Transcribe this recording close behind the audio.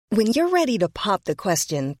When you're ready to pop the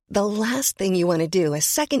question, the last thing you want to do is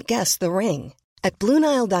second-guess the ring. At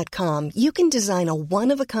BlueNile.com, you can design a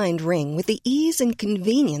one-of-a-kind ring with the ease and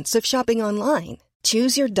convenience of shopping online.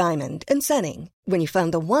 Choose your diamond and setting. When you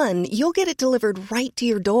find the one, you'll get it delivered right to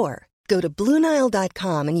your door. Go to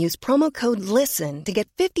BlueNile.com and use promo code LISTEN to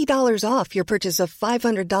get $50 off your purchase of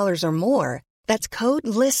 $500 or more. That's code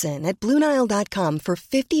LISTEN at BlueNile.com for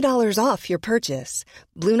 $50 off your purchase.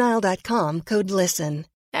 BlueNile.com, code LISTEN.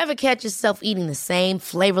 Ever catch yourself eating the same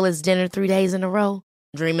flavorless dinner 3 days in a row?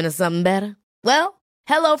 Dreaming of something better? Well,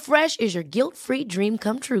 HelloFresh is your guilt-free dream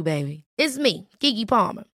come true, baby. It's me, Keke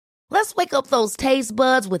Palmer. Let's wake up those taste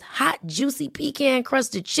buds with hot, juicy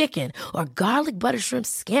pecan-crusted chicken or garlic butter shrimp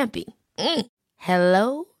scampi.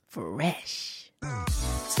 Hello Fresh.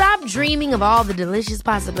 Stop dreaming of all the delicious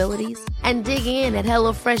possibilities and dig in at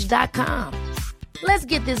HelloFresh.com. Let's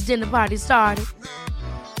get this dinner party started.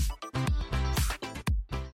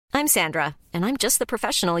 I'm Sandra, and I'm just the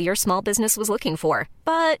professional your small business was looking for.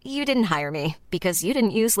 But you didn't hire me because you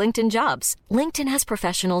didn't use LinkedIn Jobs. LinkedIn has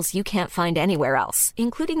professionals you can't find anywhere else,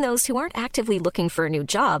 including those who aren't actively looking for a new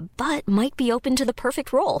job, but might be open to the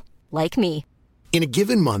perfect role, like me. In a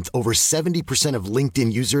given month, over 70% of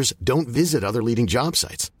LinkedIn users don't visit other leading job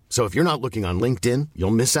sites. So if you're not looking on LinkedIn,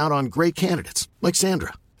 you'll miss out on great candidates like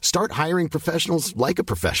Sandra. Start hiring professionals like a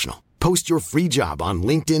professional. Post your free job on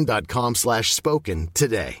linkedin.com/spoken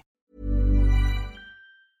today.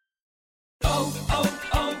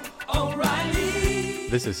 O'Reilly.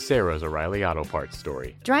 This is Sarah's O'Reilly Auto Parts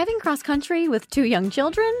story. Driving cross-country with 2 young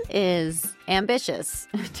children is ambitious,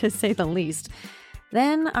 to say the least.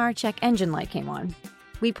 Then our check engine light came on.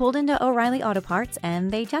 We pulled into O'Reilly Auto Parts and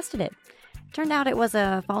they tested it. Turned out it was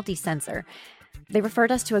a faulty sensor. They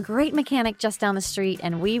referred us to a great mechanic just down the street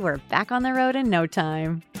and we were back on the road in no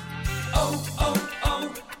time.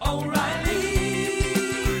 O'Reilly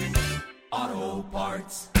Auto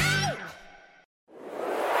Parts.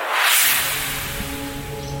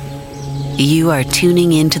 You are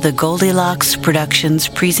tuning into the Goldilocks Productions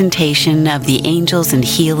presentation of the Angels and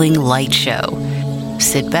Healing Light Show.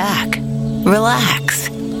 Sit back, relax,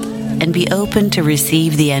 and be open to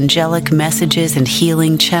receive the angelic messages and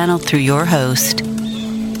healing channeled through your host,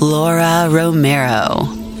 Laura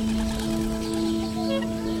Romero.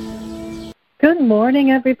 Good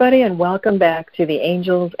morning, everybody, and welcome back to the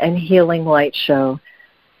Angels and Healing Light Show.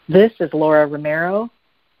 This is Laura Romero,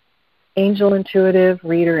 angel intuitive,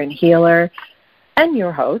 reader, and healer, and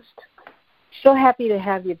your host. So happy to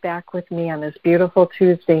have you back with me on this beautiful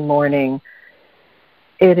Tuesday morning.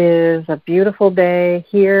 It is a beautiful day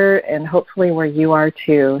here and hopefully where you are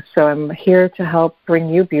too. So I'm here to help bring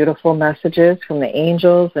you beautiful messages from the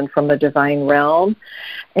angels and from the divine realm.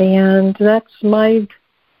 And that's my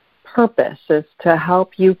purpose, is to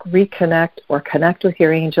help you reconnect or connect with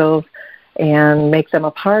your angels and make them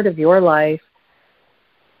a part of your life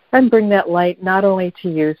and bring that light not only to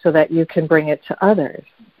you so that you can bring it to others.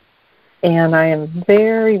 And I am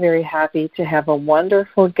very, very happy to have a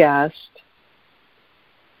wonderful guest.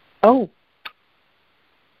 Oh,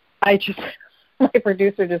 my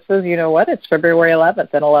producer just says, you know what, it's February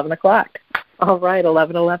 11th at 11 o'clock. All right,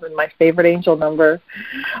 1111, my favorite angel number.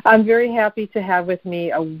 I'm very happy to have with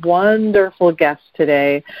me a wonderful guest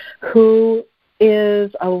today who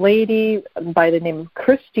is a lady by the name of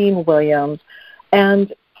Christine Williams.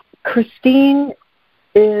 And Christine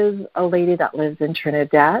is a lady that lives in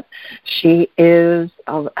Trinidad. She is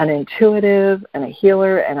an intuitive and a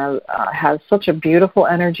healer and has such a beautiful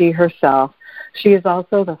energy herself. She is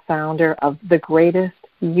also the founder of the Greatest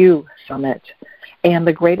You Summit. And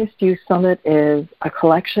the Greatest You Summit is a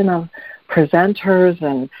collection of presenters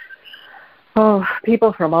and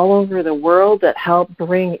people from all over the world that help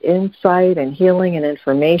bring insight and healing and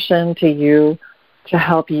information to you to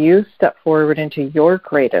help you step forward into your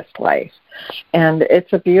greatest life. And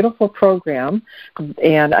it's a beautiful program,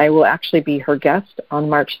 and I will actually be her guest on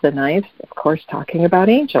March the 9th, of course, talking about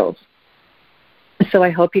angels. So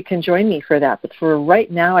I hope you can join me for that. But for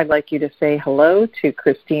right now, I'd like you to say hello to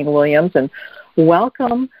Christine Williams and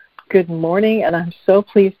welcome. Good morning, and I'm so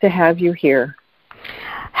pleased to have you here.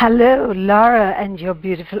 Hello, Laura, and your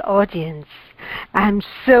beautiful audience. I'm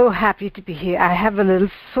so happy to be here. I have a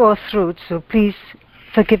little sore throat, so please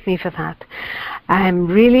forgive me for that. I'm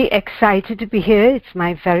really excited to be here. It's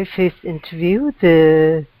my very first interview.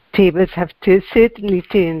 The tables have certainly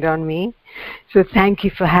turned on me. So thank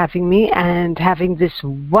you for having me and having this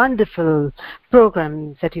wonderful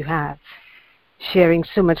program that you have, sharing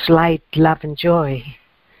so much light, love, and joy.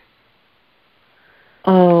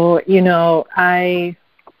 Oh,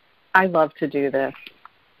 I love to do this.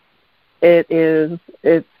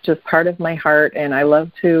 It's just part of my heart, and I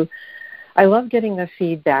love getting the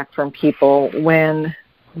feedback from people when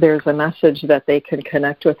there's a message that they can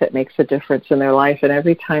connect with that makes a difference in their life. And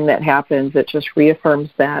every time that happens, it just reaffirms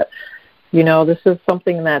that, this is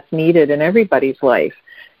something that's needed in everybody's life.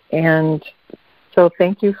 And so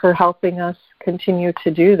thank you for helping us continue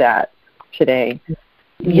to do that today.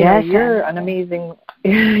 Yes, you're an amazing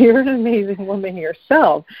woman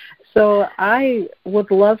yourself. So I would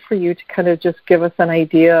love for you to kind of just give us an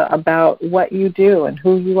idea about what you do and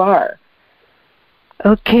who you are.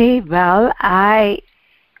 Okay, well, I'm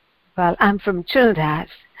from Trinidad.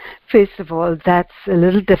 First of all, that's a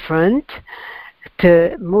little different.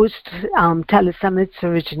 Most telesummits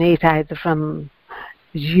originate either from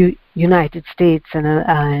United States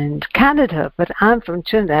and Canada, but I'm from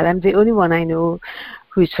Trinidad. I'm the only one I know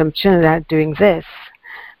who's from Trinidad doing this.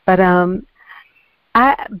 But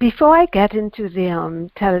before I get into the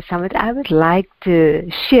telesummit, I would like to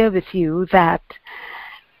share with you that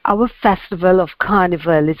our Festival of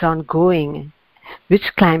Carnival is ongoing,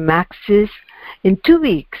 which climaxes in 2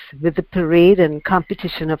 weeks with the parade and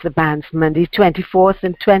competition of the bands Monday 24th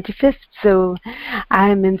and 25th. So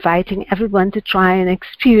I'm inviting everyone to try and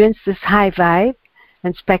experience this high vibe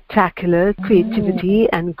and spectacular creativity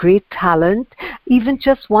and great talent, even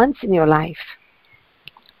just once in your life.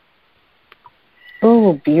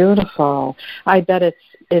 Oh, beautiful. I bet it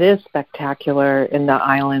is spectacular in the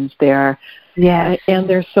islands there. Yes. And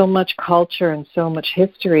there's so much culture and so much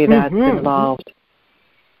history that's involved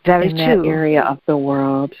in that area of the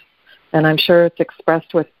world. And I'm sure it's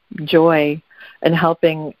expressed with joy and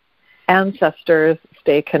helping ancestors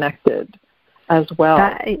stay connected as well.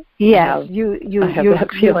 Yes. I have that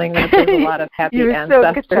feeling that there's a lot of happy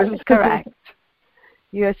ancestors. So correct.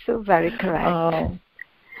 You're so very correct. Oh.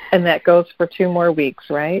 And that goes for 2 more weeks,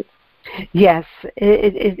 right? Yes.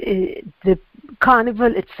 The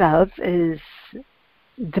carnival itself is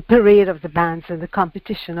the parade of the bands and the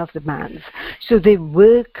competition of the bands. So they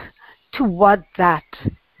work toward that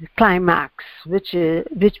climax, which are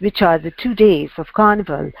the 2 days of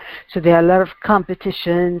carnival. So there are a lot of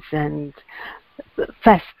competitions and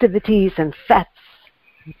festivities and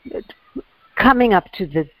fetes coming up to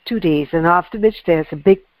the 2 days, and after which there's a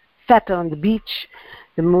big fete on the beach,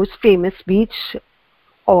 the most famous beach,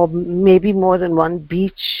 or maybe more than one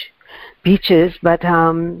beaches, but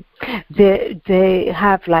they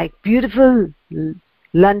have like beautiful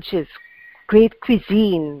lunches, great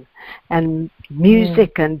cuisine, and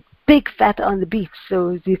music, and big fete on the beach.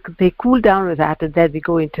 So they cool down with that, and then we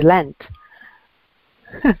go into Lent.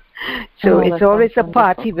 So it's always a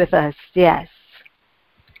party with us, yes.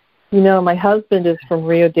 My husband is from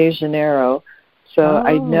Rio de Janeiro, so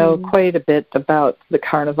I know quite a bit about the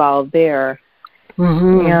Carnival there.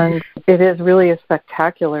 And it is really a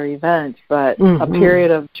spectacular event, but a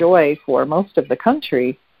period of joy for most of the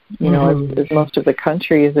country. As most of the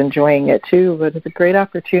country is enjoying it too, but it's a great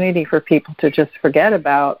opportunity for people to just forget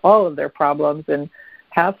about all of their problems and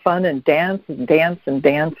have fun and dance and dance and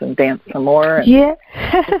dance and dance some more. And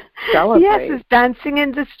celebrate. Yes, it's dancing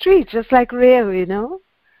in the street, just like Rio,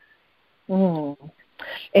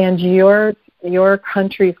 And your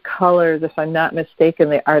country's colors, if I'm not mistaken,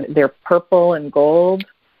 they're purple and gold.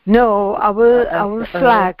 No, our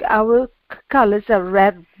flag, our colors are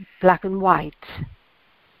red, black, and white.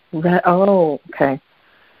 Red, okay.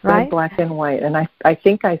 Right? Red, black, and white. And I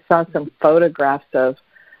think I saw some photographs of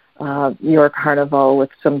your carnival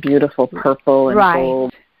with some beautiful purple and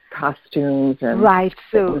gold costumes. And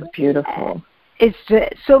so it was beautiful. It's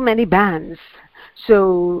so many bands.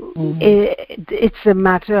 So it's a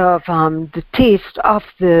matter of the taste of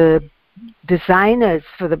the designers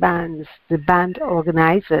for the bands, the band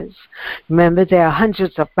organizers. Remember, there are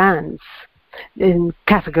hundreds of bands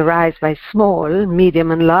categorized by small,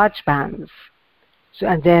 medium, and large bands. So,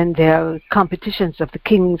 and then there are competitions of the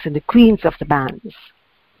kings and the queens of the bands.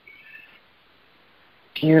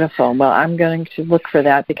 Beautiful. Well, I'm going to look for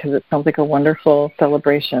that because it sounds like a wonderful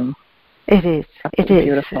celebration. It is. It is.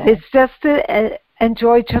 Beautiful. It's just to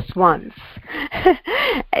enjoy just once,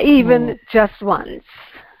 even just once.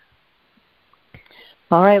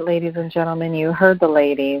 All right, ladies and gentlemen, you heard the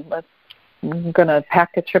lady. I'm going to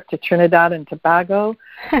pack a trip to Trinidad and Tobago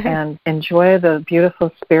and enjoy the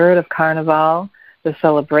beautiful spirit of Carnival, the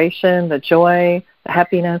celebration, the joy, the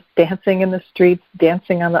happiness, dancing in the streets,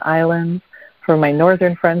 dancing on the islands. For my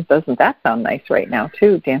northern friends, doesn't that sound nice right now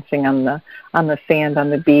too? Dancing on the sand on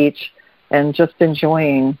the beach and just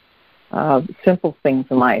enjoying simple things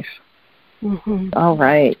in life. All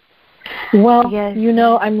right. Well,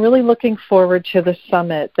 I'm really looking forward to the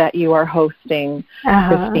summit that you are hosting,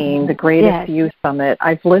 Christine, the Greatest You Summit.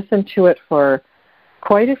 I've listened to it for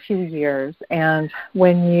quite a few years, and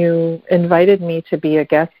when you invited me to be a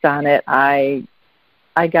guest on it, I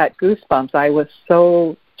got goosebumps. I was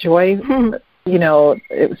so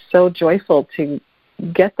it was so joyful to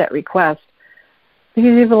get that request,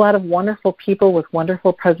 because you have a lot of wonderful people with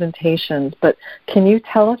wonderful presentations. But can you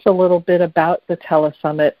tell us a little bit about the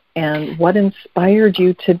Telesummit and what inspired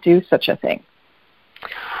you to do such a thing?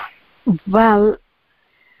 Well,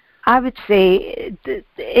 I would say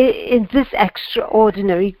in this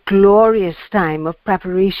extraordinary, glorious time of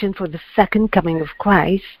preparation for the second coming of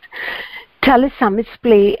Christ, Telesummits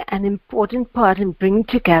play an important part in bringing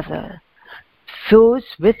together those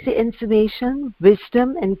with the information,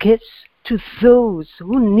 wisdom, and gifts to those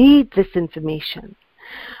who need this information.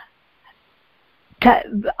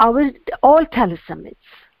 All Telesummits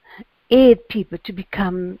aid people to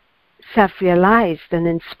become self-realized and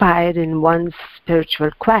inspired in one's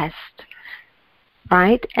spiritual quest,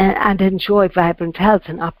 right? And enjoy vibrant health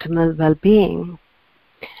and optimal well-being.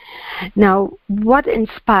 Now, what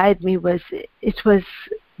inspired me was, it was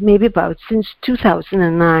maybe about since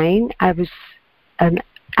 2009, I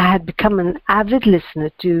had become an avid listener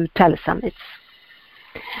to Telesummits.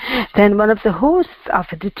 Then one of the hosts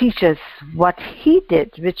offered to teach us what he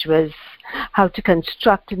did, which was how to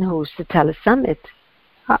construct and host a Telesummit.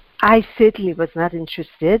 I certainly was not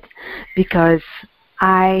interested, because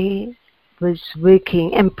I was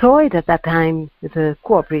employed at that time with a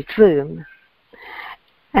corporate firm,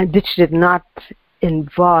 and which did not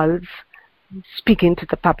involve speaking to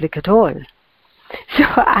the public at all. So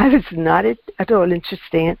I was not at all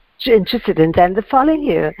interested in. Then the following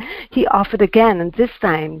year, he offered again, and this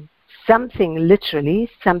time something literally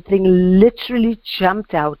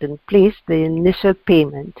jumped out and placed the initial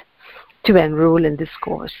payment to enroll in this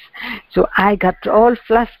course. So I got all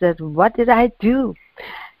flustered. What did I do?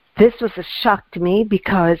 This was a shock to me,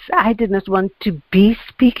 because I did not want to be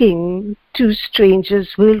speaking to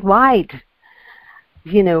strangers worldwide.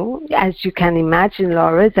 As you can imagine,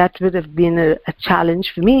 Laura, that would have been a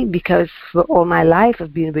challenge for me, because for all my life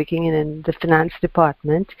I've been working in the finance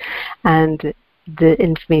department and the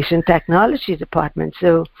information technology department.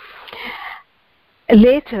 So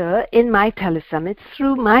later in my Telesummit,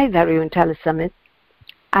 through my very own Telesummit,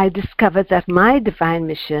 I discovered that my divine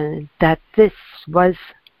mission, that this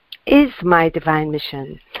is my divine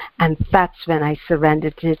mission, and that's when I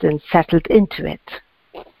surrendered it and settled into it.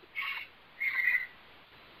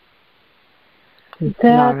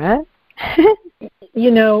 Laura?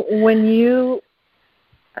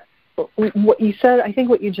 What you said, I think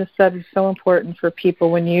what you just said is so important for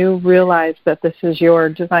people. When you realize that this is your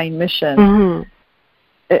divine mission,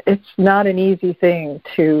 it's not an easy thing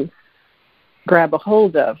to grab a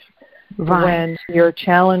hold of. Right. When you're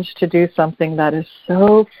challenged to do something that is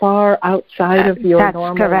so far outside of your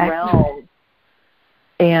normal realm.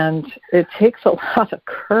 And it takes a lot of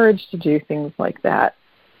courage to do things like that.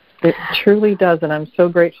 It truly does, and I'm so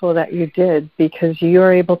grateful that you did, because you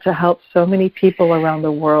are able to help so many people around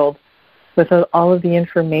the world with all of the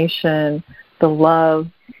information, the love,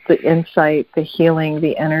 the insight, the healing,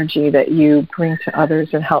 the energy that you bring to others,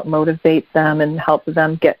 and help motivate them and help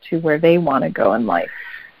them get to where they want to go in life,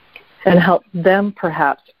 and help them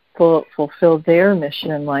perhaps fulfill their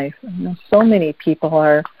mission in life. So many people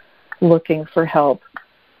are looking for help,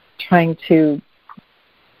 trying to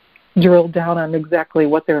drill down on exactly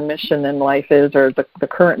what their mission in life is, or the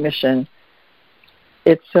current mission.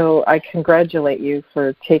 I congratulate you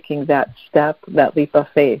for taking that step, that leap of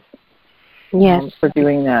faith. Yes. For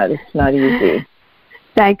doing that. It's not easy.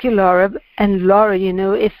 Thank you, Laura. And Laura,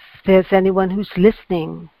 if there's anyone who's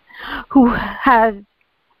listening who has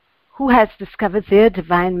discovered their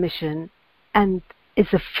divine mission and is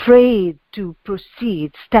afraid to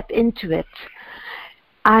proceed, step into it,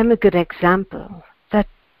 I'm a good example.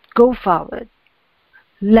 Go forward.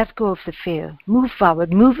 Let go of the fear. Move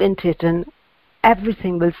forward. Move into it, and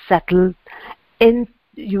everything will settle in.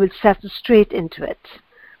 You will settle straight into it.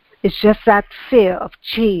 It's just that fear of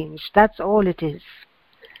change. That's all it is.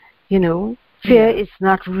 Fear is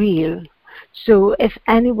not real. So if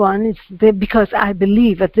anyone is there, because I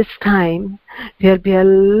believe at this time there'll be a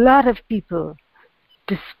lot of people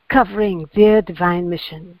discovering their divine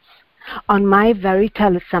missions. On my very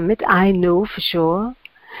Telesummit, I know for sure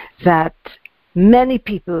that many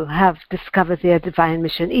people have discovered their divine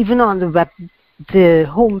mission. Even on the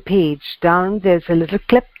home page down, there's a little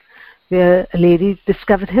clip where a lady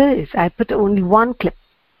discovered hers. I put only one clip,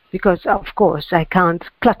 because of course I can't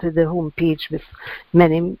clutter the home page with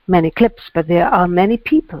many clips, but there are many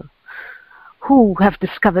people who have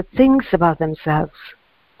discovered things about themselves,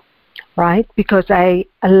 right? Because I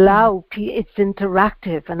allow, it's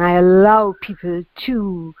interactive, and I allow people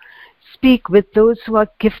to speak with those who are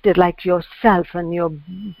gifted, like yourself and your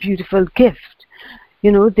beautiful gift.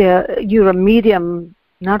 You know, you're a medium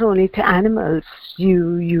not only to animals,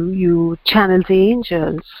 you channel the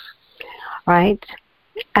angels, right?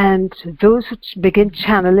 And those who begin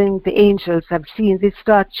channeling the angels, I've seen, they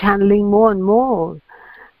start channeling more and more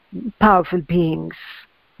powerful beings.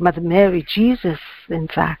 Mother Mary, Jesus, in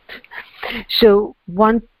fact. So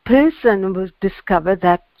one person was discovered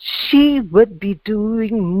that she would be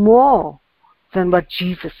doing more than what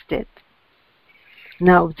Jesus did.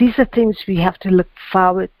 Now, these are things we have to look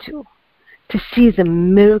forward to see the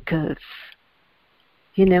miracles,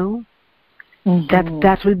 you know,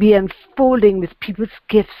 that will be unfolding with people's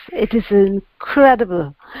gifts. It is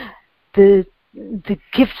incredible, the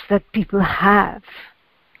gifts that people have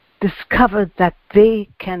discovered that they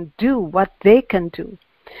can do what they can do.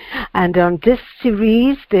 And on this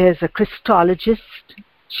series, there's a crystallogist.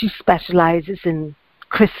 She specializes in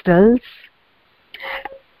crystals.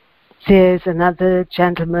 There's another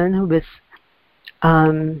gentleman who is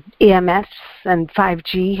EMFs and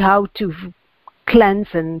 5G, how to cleanse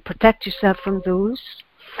and protect yourself from those.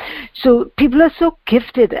 So people are so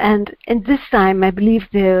gifted, and in this time I believe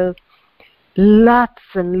there are lots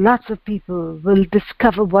and lots of people will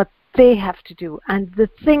discover what they have to do. And the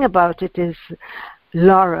thing about it is,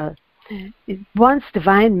 Laura, one's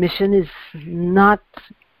divine mission is not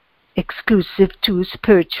exclusive to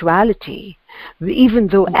spirituality, even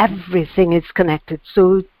though everything is connected.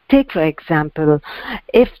 So take, for example,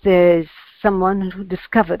 if there's someone who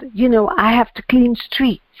discovered, you know, I have to clean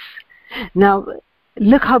streets. Now,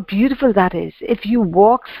 look how beautiful that is. If you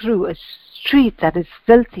walk through a street that is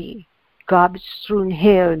filthy, garbage strewn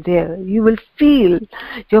here and there, you will feel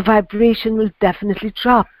your vibration will definitely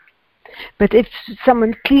drop. But if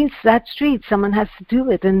someone cleans that street, someone has to do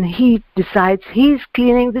it, and he decides he's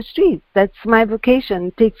cleaning the street. That's my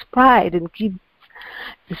vocation. Takes pride and keeps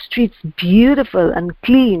the streets beautiful and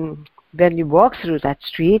clean. When you walk through that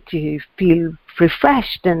street, you feel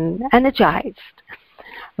refreshed and energized,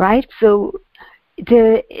 right? So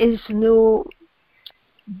there is no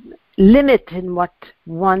limit in what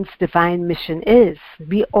one's divine mission is.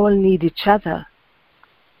 We all need each other.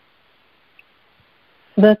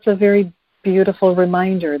 That's a very beautiful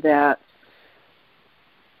reminder that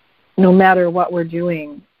no matter what we're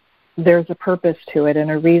doing, there's a purpose to it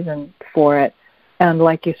and a reason for it. And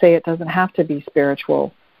like you say, it doesn't have to be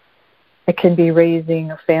spiritual. It can be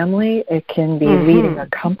raising a family. It can be leading a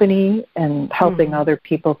company and helping other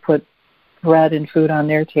people put bread and food on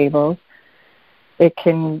their tables. It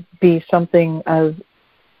can be something as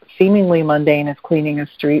seemingly mundane as cleaning a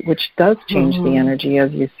street, which does change the energy,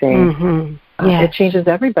 as you say. Yes. It changes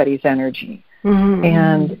everybody's energy.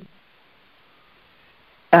 And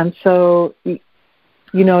so, you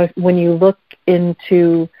know, when you look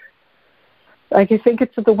into, I think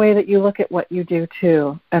it's the way that you look at what you do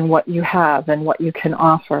too, and what you have and what you can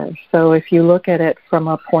offer. So if you look at it from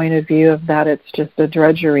a point of view of that it's just a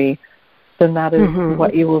drudgery, then that is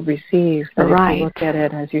what you will receive. But if you look at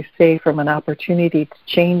it, as you say, from an opportunity to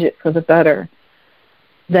change it for the better,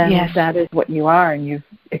 then that is what you are, and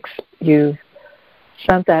you've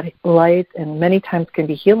sent that light, and many times can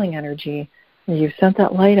be healing energy, and you've sent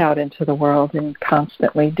that light out into the world, and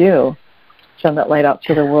constantly do send that light out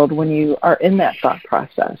to the world when you are in that thought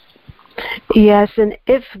process. Yes, and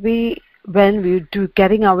when we do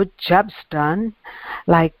getting our jobs done,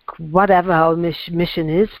 like whatever our mission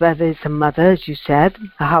is, whether it's a mother, as you said,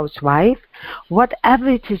 a housewife, whatever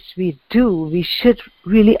it is we do, we should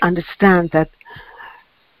really understand that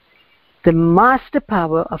the master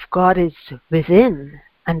power of God is within,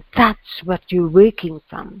 and that's what you're working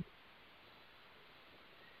from.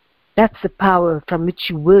 That's the power from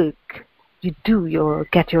which you work. You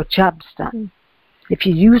get your jobs done. If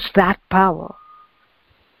you use that power,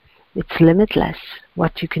 it's limitless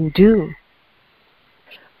what you can do.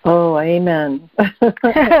 Oh, amen.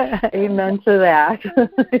 Amen to that.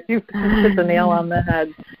 You hit the nail on the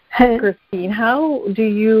head. Christine, how do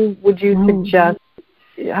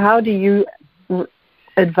you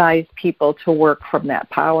advise people to work from that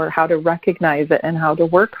power, how to recognize it and how to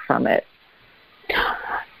work from it?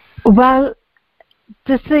 Well,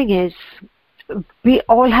 the thing is, we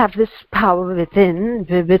all have this power within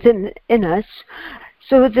us.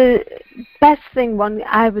 So the best thing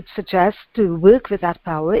I would suggest to work with that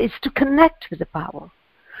power is to connect with the power.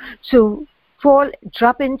 So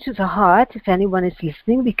drop into the heart. If anyone is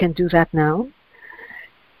listening, we can do that now.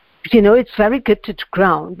 You know, it's very good to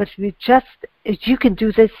ground, but you can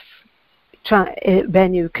do this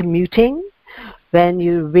when you're commuting, when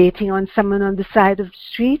you're waiting on someone on the side of the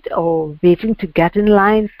street or waiting to get in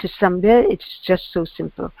line to somewhere. It's just so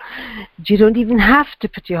simple. You don't even have to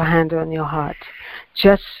put your hand on your heart.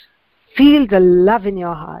 Just feel the love in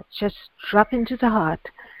your heart. Just drop into the heart.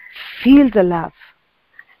 Feel the love.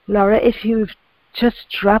 Laura, if you just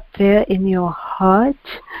drop there in your heart,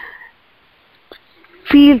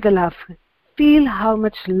 feel the love. Feel how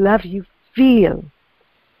much love you feel.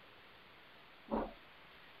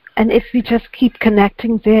 And if we just keep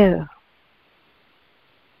connecting there,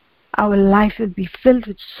 our life will be filled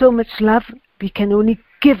with so much love. We can only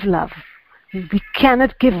give love. We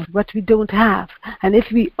cannot give what we don't have. And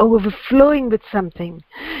if we are overflowing with something,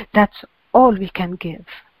 that's all we can give.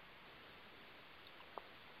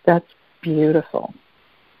 That's beautiful.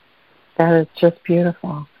 That is just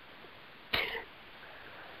beautiful.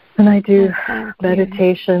 And I do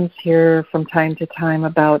meditations here from time to time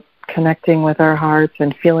about connecting with our hearts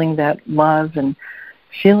and feeling that love and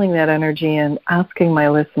feeling that energy, and asking my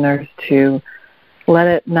listeners to let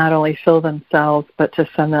it not only fill themselves, but to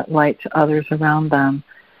send that light to others around them.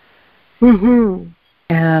 Mm-hmm.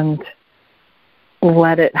 And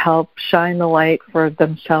let it help shine the light for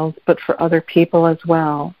themselves, but for other people as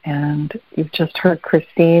well. And you've just heard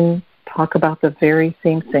Christine talk about the very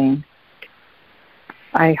same thing.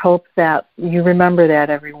 I hope that you remember that,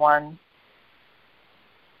 everyone.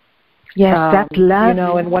 Yes, that love. You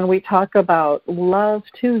know, and when we talk about love,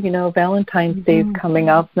 too, you know, Valentine's Day is coming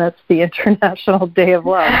up. That's the International Day of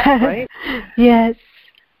Love, right? Yes.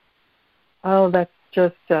 Oh, that's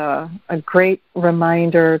just a great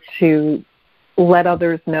reminder to let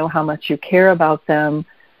others know how much you care about them,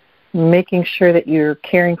 making sure that you're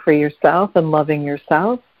caring for yourself and loving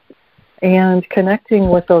yourself, and connecting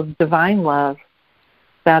with the divine love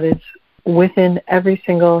that is within every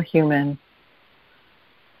single human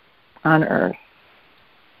on earth.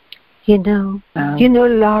 You know,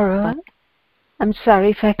 Laura, I'm sorry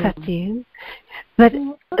if I cut you, but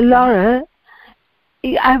Laura,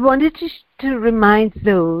 I wanted to remind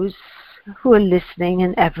those who are listening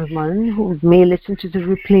and everyone who may listen to the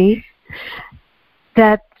replay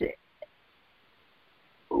that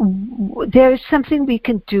there is something we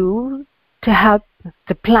can do to help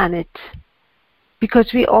the planet,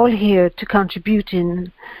 because we're all here to contribute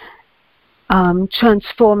in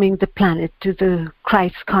transforming the planet to the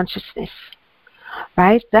Christ consciousness,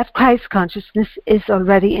 right? That Christ consciousness is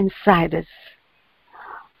already inside us,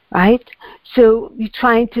 right? So we're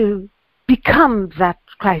trying to become that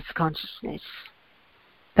Christ consciousness,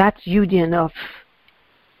 that union of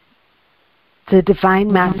the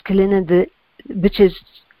divine masculine and which is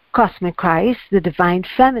cosmic Christ, the divine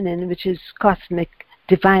feminine, which is cosmic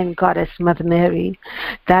divine goddess Mother Mary.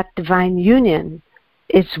 That divine union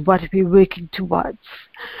is what we're working towards.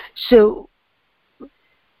 So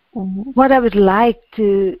what I would like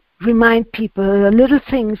to remind people are little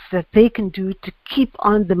things that they can do to keep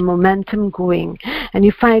on the momentum going. And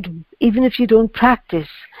you find, even if you don't practice,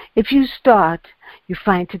 if you start, you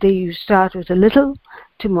find today you start with a little,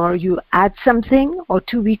 tomorrow you add something, or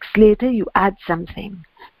 2 weeks later you add something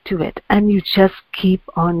to it, and you just keep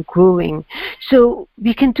on growing. So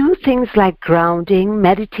we can do things like grounding,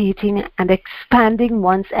 meditating, and expanding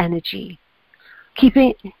one's energy,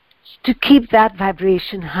 to keep that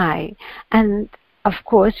vibration high. And of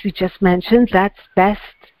course, we just mentioned that's best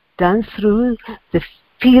done through the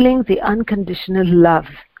feeling the unconditional love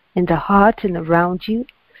in the heart and around you,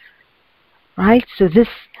 right? So this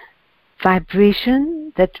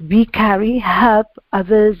vibration that we carry help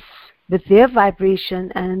others with their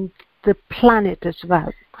vibration and the planet as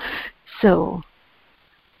well. So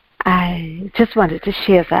I just wanted to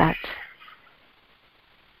share that.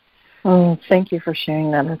 Oh, thank you for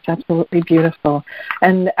sharing that. It's absolutely beautiful.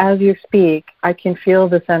 And as you speak, I can feel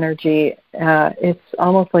this energy. It's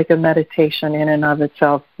almost like a meditation in and of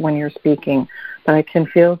itself when you're speaking. But I can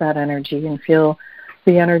feel that energy and feel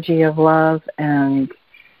the energy of love and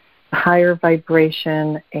higher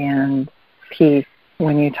vibration and peace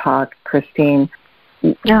when you talk, Christine.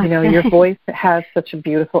 You know, your voice has such a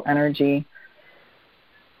beautiful energy.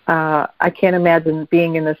 I can't imagine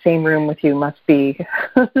being in the same room with you must be,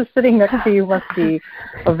 sitting next to you must be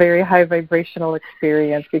a very high vibrational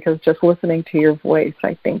experience, because just listening to your voice,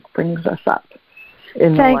 I think, brings us up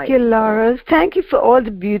in the light. Thank you, Laura. Thank you for all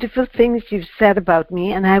the beautiful things you've said about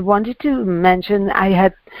me. And I wanted to mention I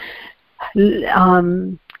had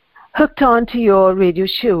hooked on to your radio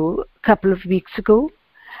show a couple of weeks ago,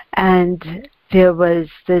 and there was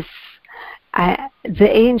this, the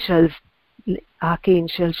angels,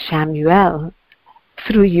 Archangel Samuel,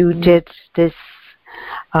 through you did this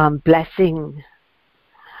blessing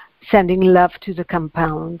sending love to the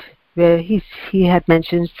compound, where he had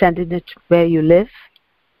mentioned sending it where you live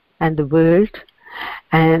and the world.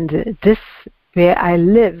 And this, where I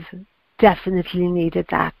live, definitely needed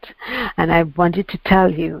that. And I wanted to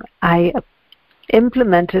tell you, I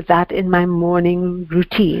implemented that in my morning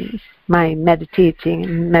routines, my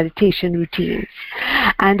meditation routines.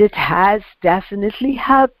 And it has definitely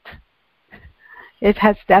helped. It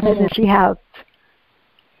has definitely helped.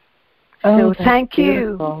 So thank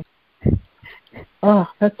you. Oh,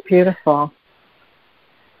 that's beautiful.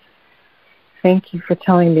 Thank you for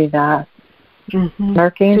telling me that. Mm-hmm.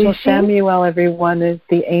 Archangel Samuel, everyone, is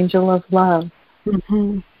the angel of love.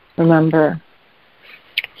 Mm-hmm. Remember,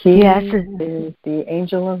 he is the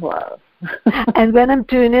angel of love. And when I'm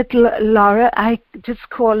doing it, Laura, I just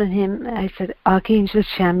call on him. I said, Archangel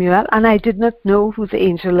Samuel, and I did not know who the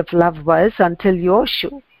angel of love was until your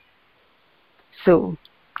show. So,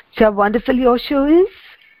 see how wonderful your show is?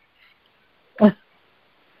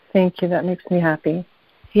 Thank you. That makes me happy.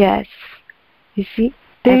 Yes. You see?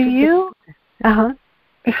 Do you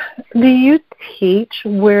teach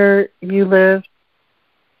where you live?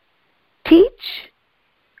 Teach?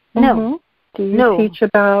 No. Mm-hmm. Do you teach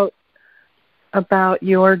about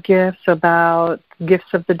your gifts, about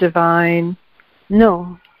gifts of the divine?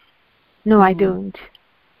 No. No, I don't.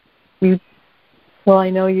 Well, I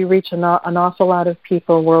know you reach an awful lot of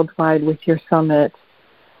people worldwide with your summit.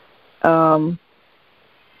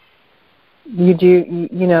 You do,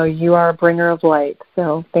 you are a bringer of light,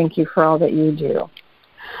 so thank you for all that you do.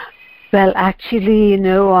 Well, actually,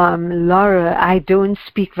 Laura, I don't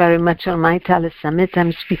speak very much on my telesummit.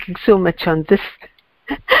 I'm speaking so much on this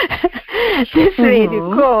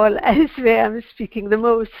radio call. Is where I'm speaking the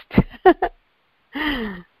most.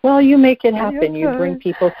 Well, you make it happen. You bring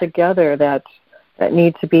people together that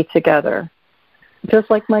need to be together. Just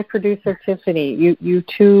like my producer, Tiffany, you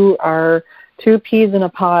two are two peas in a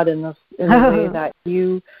pod in the way that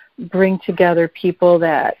you bring together people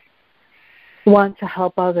that want to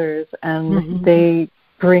help others, and they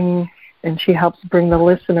bring, and she helps bring the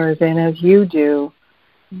listeners in, as you do,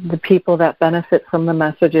 the people that benefit from the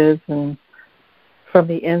messages and from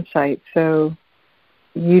the insight. So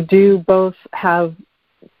you do both have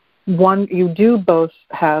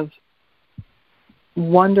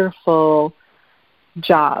wonderful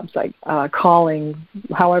jobs, like calling,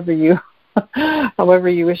 however you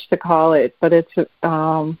wish to call it, but it's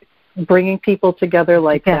bringing people together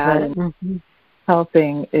like that and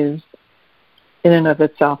helping is in and of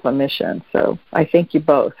itself a mission. So I thank you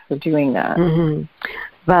both for doing that.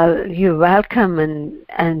 Well, you're welcome,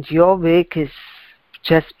 and your work is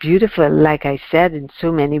just beautiful, like I said, in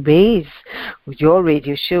so many ways. Your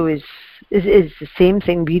radio show is the same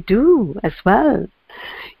thing we do as well.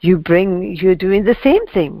 You're doing the same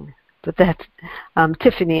thing that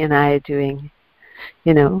Tiffany and I are doing,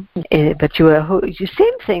 but you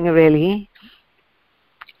same thing, really.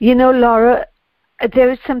 Laura,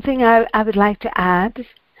 there is something I would like to add,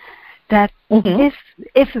 that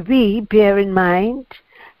if we bear in mind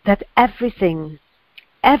that everyone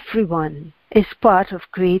is part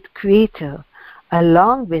of great Creator,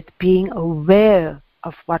 along with being aware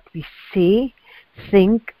of what we say,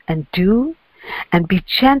 think, and do, and be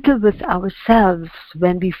gentle with ourselves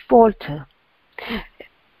when we falter.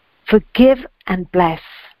 Forgive and bless.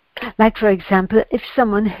 Like, for example, if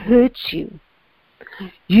someone hurts you,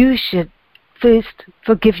 you should first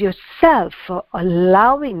forgive yourself for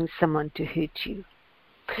allowing someone to hurt you.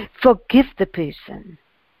 Forgive the person.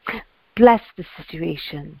 Bless the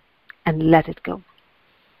situation and let it go.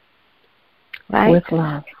 Right? With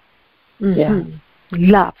love. Yeah.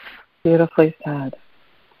 Love. Beautifully said.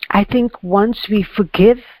 I think once we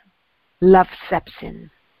forgive, love steps in.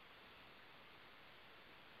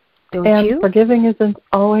 Don't you? Forgiving isn't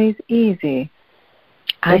always easy.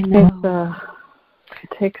 I know. It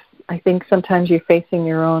takes, I think sometimes you're facing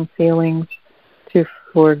your own feelings to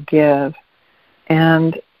forgive.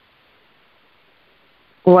 And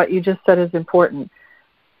what you just said is important.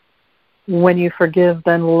 When you forgive,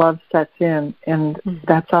 then love sets in. And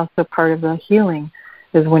that's also part of the healing,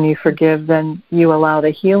 is when you forgive, then you allow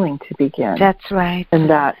the healing to begin. That's right. And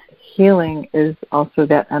that healing is also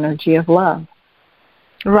that energy of love.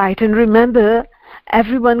 Right. And remember,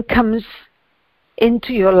 everyone comes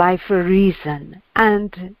into your life for a reason.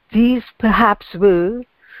 And these perhaps were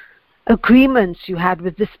agreements you had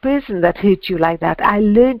with this person that hurt you like that. I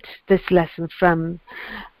learned this lesson from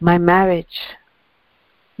my marriage.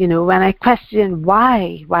 When I questioned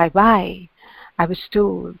why, I was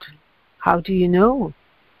told, how do you know?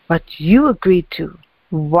 But you agreed to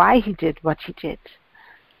why he did what he did.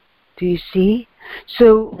 Do you see?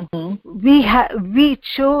 So we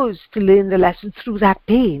chose to learn the lesson through that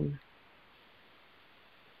pain.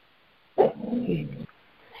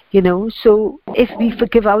 So if we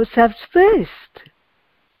forgive ourselves first,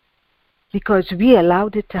 because we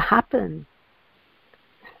allowed it to happen,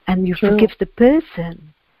 and you forgive the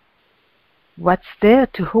person, what's there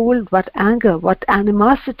to hold? What anger, what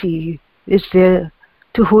animosity is there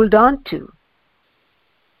to hold on to?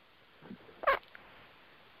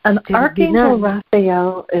 And Archangel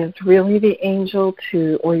Raphael is really the angel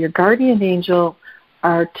or your guardian angel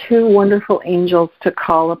are two wonderful angels to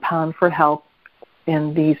call upon for help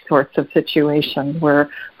in these sorts of situations where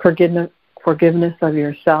forgiveness of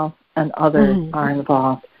yourself and others are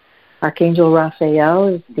involved. Archangel Raphael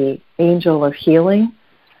is the angel of healing.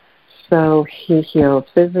 So he heals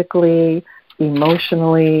physically,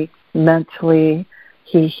 emotionally, mentally.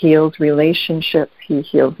 He heals relationships. He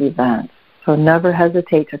heals events. So never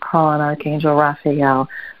hesitate to call on Archangel Raphael,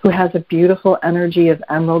 who has a beautiful energy of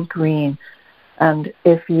emerald green. And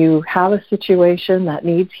if you have a situation that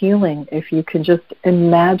needs healing, if you can just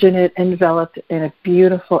imagine it enveloped in a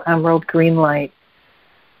beautiful emerald green light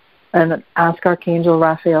and ask Archangel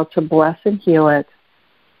Raphael to bless and heal it,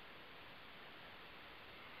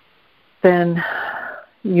 then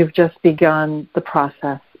you've just begun the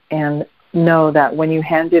process. And know that when you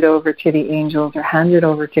hand it over to the angels or hand it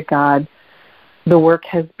over to God, the work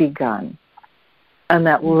has begun. And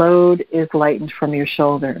that load is lightened from your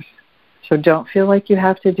shoulders. So don't feel like you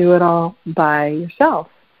have to do it all by yourself.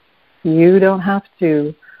 You don't have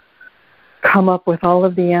to come up with all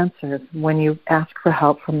of the answers when you ask for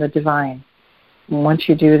help from the divine. And once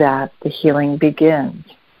you do that, the healing begins.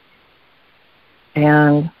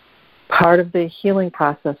 And part of the healing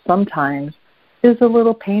process sometimes is a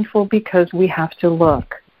little painful because we have to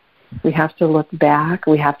look. We have to look back.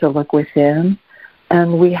 We have to look within.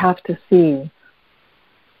 And we have to see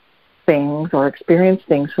things or experience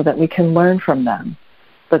things so that we can learn from them.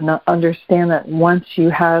 But not understand that once you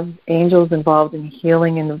have angels involved in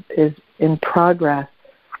healing and is in progress,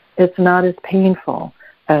 it's not as painful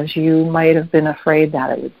as you might have been afraid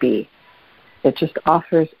that it would be. It just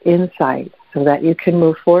offers insight so that you can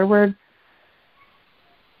move forward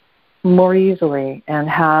more easily and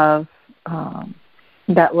have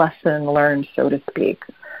that lesson learned, so to speak,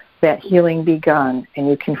 that healing begun, and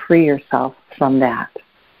you can free yourself from that.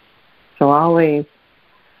 So always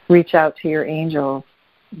reach out to your angels,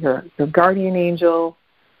 your guardian angel.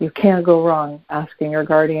 You can't go wrong asking your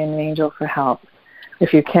guardian angel for help.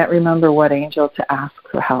 If you can't remember what angel to ask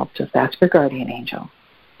for help, just ask your guardian angel.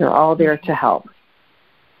 They're all there to help.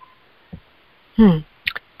 And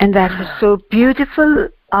that was so beautiful,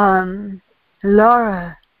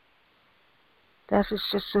 Laura. That was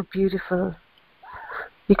just so beautiful.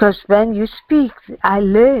 Because when you speak, I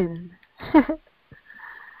learn.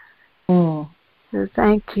 So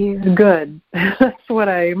thank you. Good. That's what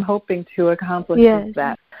I'm hoping to accomplish. Yes. Is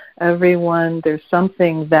that there's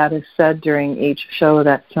something that is said during each show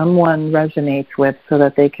that someone resonates with so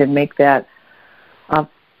that they can make that a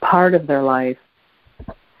part of their life.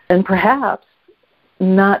 And perhaps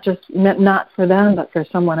not for them, but for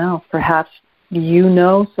someone else. Perhaps you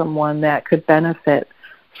know someone that could benefit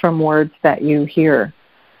from words that you hear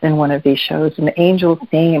in one of these shows, an angel's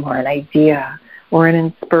name or an idea or an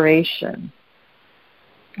inspiration,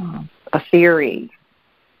 a theory,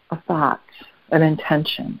 a thought, an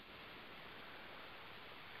intention.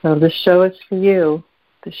 So this show is for you.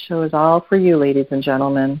 This show is all for you, ladies and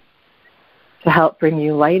gentlemen, to help bring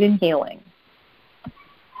you light and healing.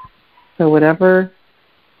 So whatever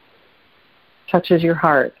touches your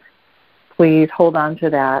heart, please hold on to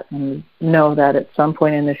that and know that at some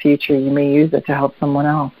point in the future you may use it to help someone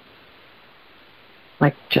else,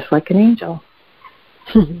 just like an angel.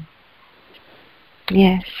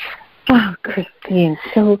 Yes. Oh, Christine.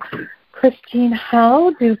 So, Christine,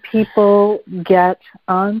 how do people get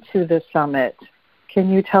onto the summit? Can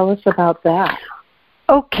you tell us about that?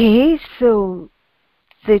 Okay, so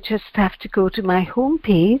they just have to go to my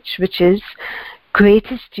homepage, which is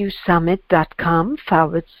greatestviewsummit.com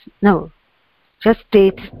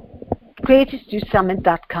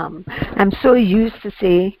greatestviewsummit.com. I'm so used to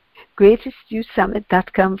say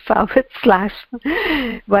greatestviewsummit.com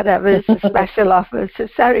 / whatever is the special offer. So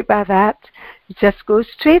sorry about that. Just go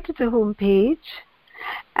straight to the homepage,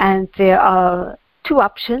 and there are two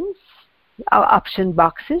options, option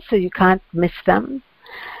boxes, so you can't miss them.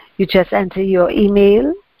 You just enter your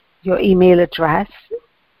email address,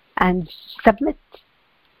 and submit.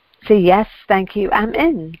 Say, yes, thank you, I'm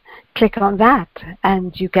in. Click on that,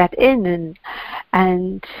 and you get in,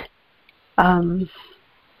 and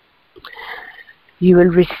you will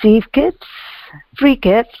receive gifts free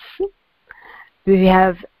gifts. We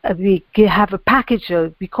have a package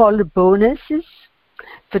we call the bonuses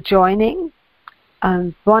for joining.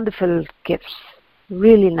 Wonderful gifts,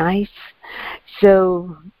 really nice.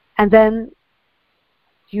 So, and then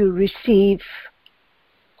you receive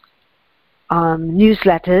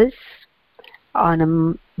newsletters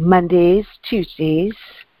on Mondays, Tuesdays,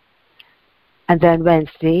 and then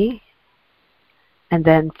Wednesday, and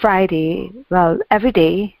then Friday. Well, every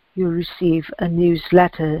day you receive a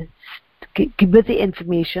newsletter with the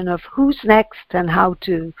information of who's next and how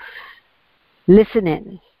to listen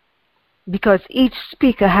in, because each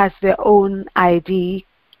speaker has their own ID,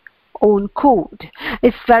 own code.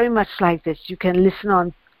 It's very much like this. You can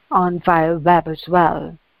listen on via web as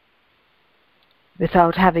well,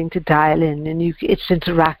 without having to dial in, and it's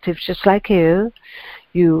interactive, just like here.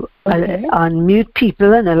 You unmute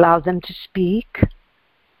people and allow them to speak.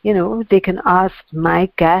 You know, they can ask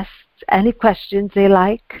my guests any questions they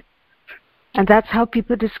like, and that's how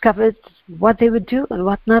people discovered what they would do and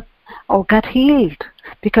what not, or got healed,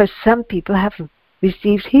 because some people have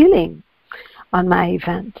received healing on my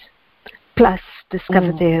event, plus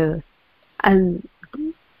discovered their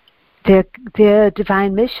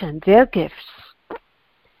divine mission, their gifts.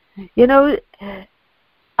 You know,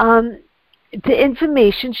 the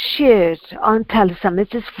information shared on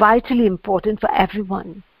telesummits is vitally important for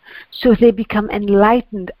everyone, so they become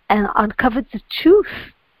enlightened and uncover the truth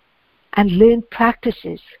and learn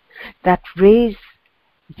practices that raise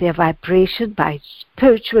their vibration by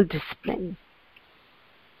spiritual discipline.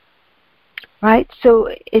 Right? So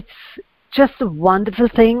it's just a wonderful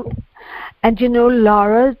thing. And you know,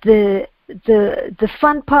 Laura, the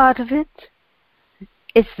fun part of it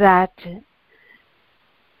is that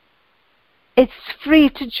it's free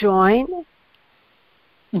to join.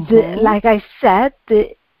 Like I said,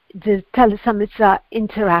 the telesummits are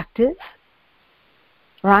interactive,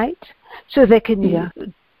 right? So they can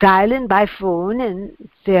dial in by phone, and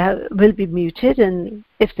they will be muted, and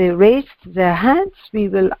if they raise their hands, we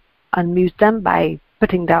will unmute them by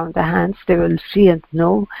putting down the hands. They will see and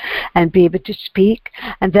know and be able to speak.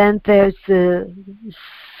 And then there's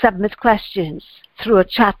submit questions through a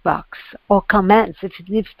chat box or comments if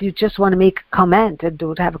you just want to make a comment and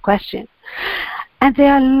don't have a question. And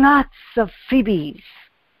there are lots of freebies.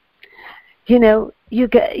 You know, you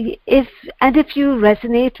get if you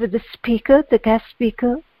resonate with the speaker, the guest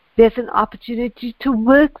speaker, there's an opportunity to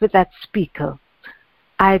work with that speaker,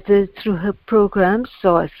 either through her programs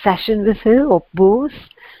or a session with her or both,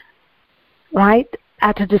 right,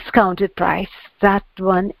 at a discounted price. That's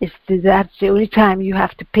the only time you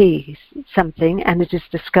have to pay something, and it is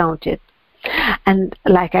discounted. And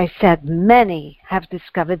like I said, many have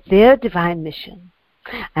discovered their divine mission.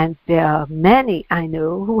 And there are many I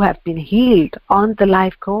know who have been healed on the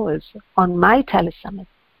live calls on my telesummit.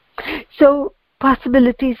 So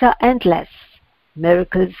possibilities are endless.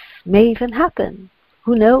 Miracles may even happen.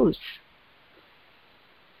 Who knows?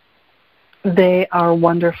 They are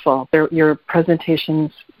wonderful. Your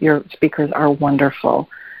presentations, your speakers are wonderful.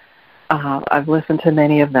 I've listened to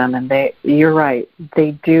many of them, and you're right.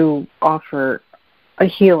 They do offer a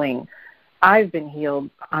healing. I've been healed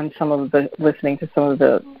on listening to some of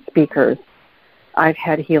the speakers. I've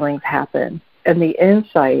had healings happen, and the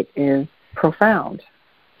insight is profound.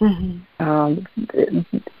 And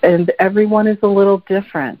everyone is a little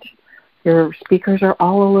different. Your speakers are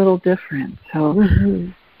all a little different. So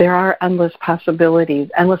there are endless possibilities,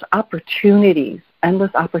 endless opportunities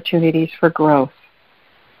for growth.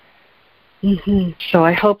 So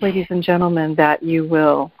I hope, ladies and gentlemen, that you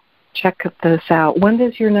will check this out. When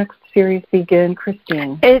does your next series begin,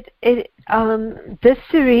 Christine? This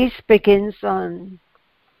series begins on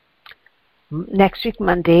next week,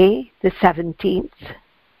 Monday, the 17th.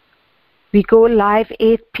 We go live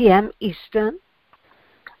 8 p.m. Eastern,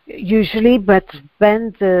 usually, but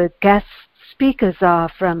when the guest speakers are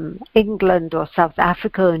from England or South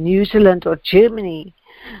Africa or New Zealand or Germany,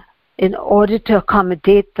 in order to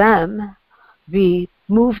accommodate them, we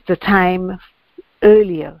move the time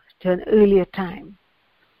earlier, to an earlier time.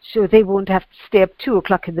 So they won't have to stay up 2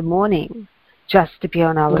 o'clock in the morning just to be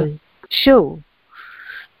on our show,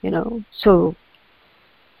 you know. So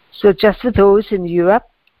just for those in Europe,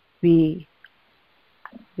 we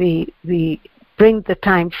bring the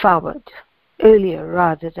time forward earlier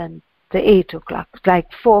rather than the 8 o'clock, like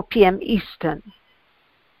 4 p.m. Eastern.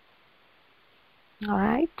 All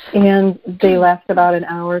right. And they last about an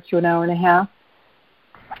hour to an hour and a half?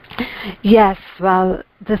 Yes. Well,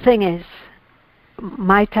 the thing is,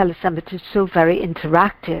 my telesummit is so very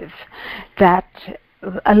interactive that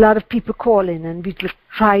a lot of people call in, and we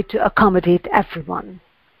try to accommodate everyone.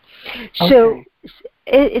 So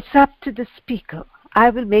it's up to the speaker. I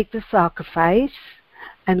will make the sacrifice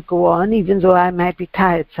and go on, even though I might be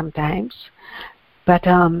tired sometimes. But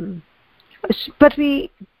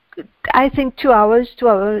I think 2 hours, 2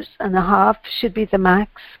 hours and a half should be the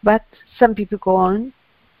max. But some people go on.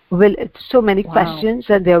 So many questions,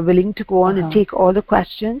 and they're willing to go on and take all the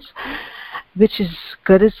questions, which is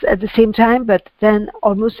good at the same time. But then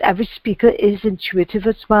almost every speaker is intuitive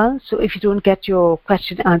as well. So if you don't get your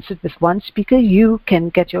question answered with one speaker, you can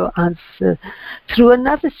get your answer through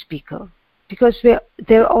another speaker, because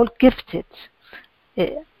they're all gifted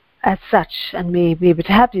as such and may be able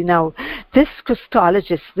to help you. Now, this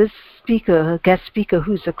crystallogist, this speaker, guest speaker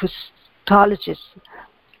who's a crystallogist,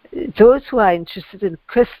 those who are interested in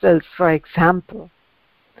crystals, for example,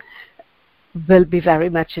 will be very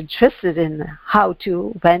much interested in how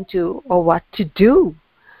to, when to, or what to do,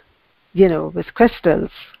 with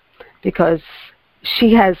crystals, because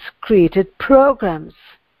she has created programs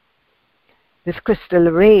with crystal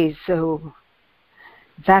arrays. So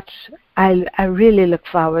that I really look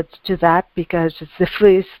forward to that, because it's the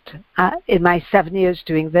first, in my 7 years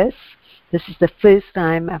doing this is the first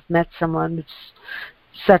time I've met someone with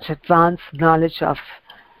such advanced knowledge of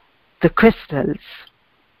the crystals.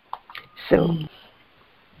 So,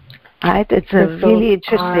 it's really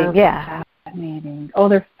interesting, fascinating. Oh,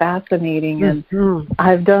 they're fascinating. And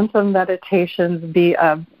I've done some meditations,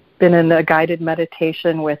 been in a guided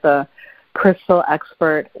meditation with a crystal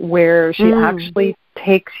expert where she actually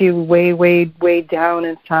takes you way, way, way down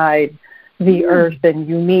inside the earth, and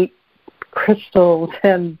you meet crystals,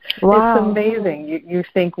 and it's amazing. You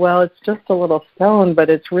think, well, it's just a little stone, but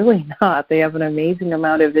it's really not. They have an amazing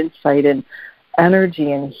amount of insight and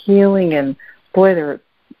energy and healing, and boy,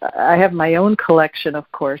 I have my own collection, of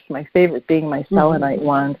course, my favorite being my selenite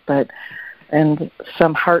ones, and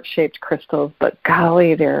some heart-shaped crystals, but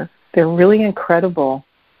golly, they're really incredible.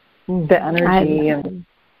 The energy and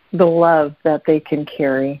the love that they can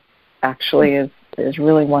carry actually is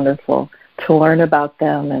really wonderful to learn about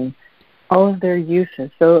them and all of their uses.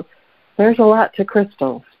 So there's a lot to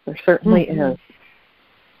crystals. There certainly is.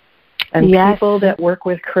 And people that work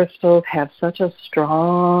with crystals have such a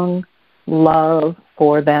strong love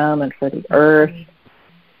for them and for the earth.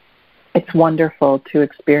 It's wonderful to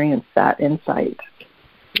experience that insight.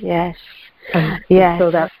 Yes. So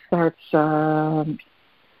that starts,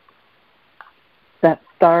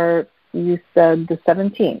 you said, the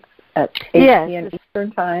 17th at 8 p.m.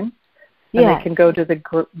 Eastern Time. And they can go to the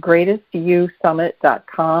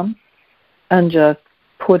greatestyousummit.com and just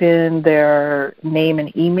put in their name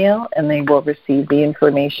and email, and they will receive the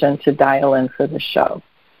information to dial in for the show.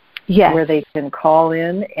 Yes. Where they can call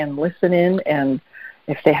in and listen in, and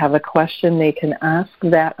if they have a question, they can ask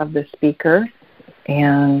that of the speaker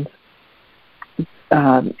and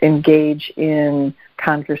engage in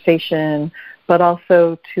conversation, but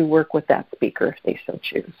also to work with that speaker if they so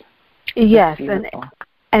choose. Yes,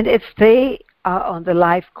 and if they are on the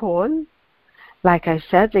live call, like I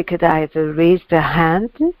said, they could either raise their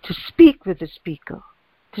hand to speak with the speaker,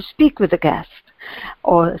 to speak with the guest,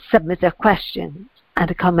 or submit their questions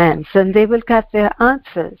and comments, and they will get their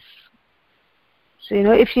answers. So,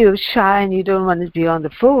 if you're shy and you don't want to be on the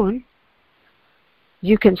phone,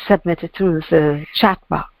 you can submit it through the chat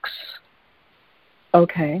box.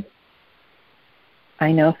 Okay.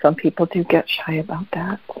 I know some people do get shy about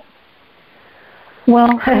that.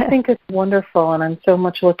 Well, I think it's wonderful, and I'm so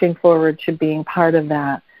much looking forward to being part of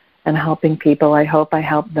that and helping people. I hope I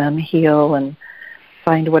help them heal and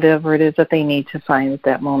find whatever it is that they need to find at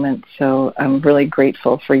that moment. So I'm really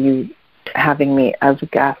grateful for you having me as a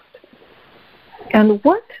guest. And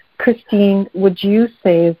what, Christine, would you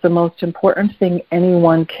say is the most important thing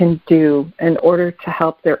anyone can do in order to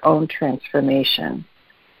help their own transformation?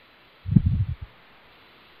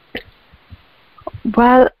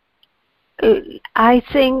 Well, I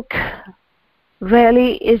think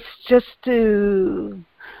really it's just to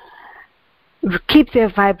keep their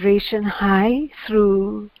vibration high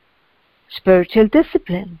through spiritual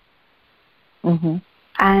discipline.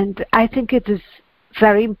 And I think it is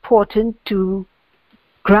very important to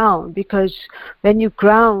ground, because when you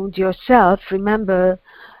ground yourself, remember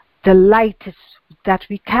the light that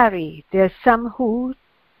we carry. There are some who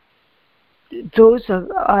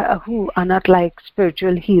are not like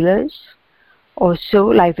spiritual healers, or so,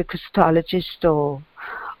 like the Christologist or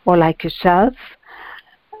like yourself.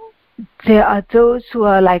 There are those who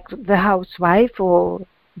are like the housewife or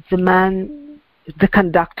the man, the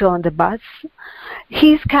conductor on the bus.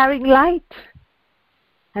 He's carrying light,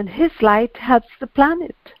 and his light helps the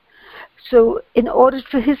planet. So in order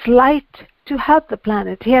for his light to help the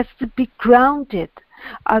planet, he has to be grounded.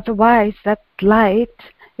 Otherwise, that light,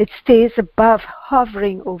 it stays above,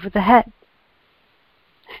 hovering over the head.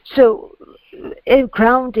 So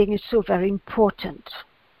grounding is so very important.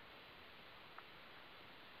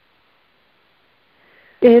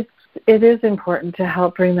 It is important to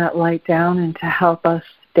help bring that light down and to help us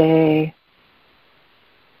stay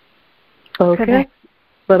focused,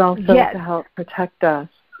 but also to help protect us.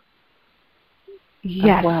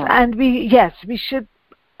 Yes, well. And we should.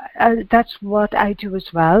 That's what I do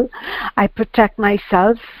as well. I protect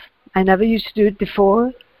myself. I never used to do it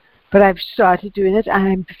before, but I've started doing it.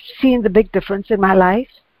 I'm seeing the big difference in my life.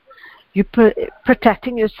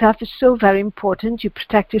 Protecting yourself is so very important. You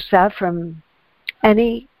protect yourself from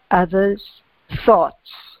any other's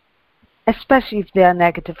thoughts, especially if they are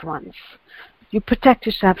negative ones. You protect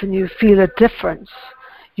yourself and you feel a difference.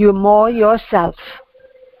 You're more yourself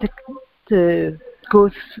to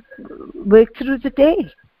work through the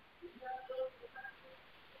day.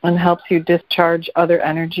 And helps you discharge other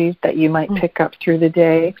energies that you might pick up through the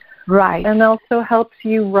day. Right. And also helps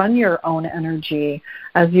you run your own energy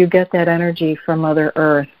as you get that energy from Mother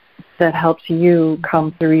Earth that helps you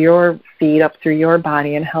come through your feet, up through your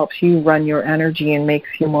body, and helps you run your energy and makes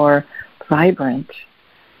you more vibrant.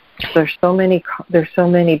 There's so many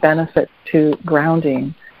benefits to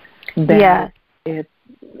grounding that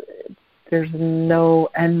there's no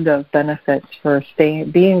end of benefits for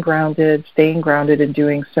being grounded and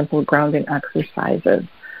doing simple grounding exercises.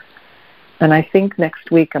 And I think next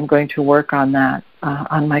week I'm going to work on that.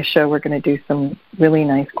 On my show, we're going to do some really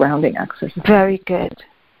nice grounding exercises. Very good.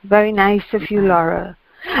 Very nice of you, Laura.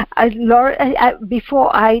 Laura,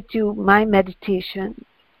 before I do my meditation,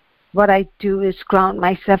 what I do is ground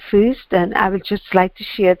myself first, and I would just like to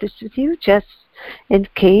share this with you, just in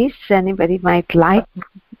case anybody might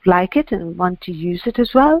like it and want to use it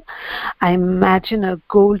as well. I imagine a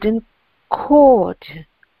golden cord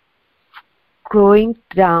growing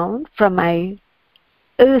down from my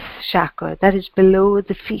earth chakra that is below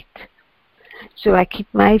the feet. So I keep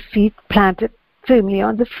my feet planted firmly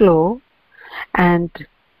on the floor, and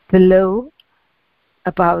below,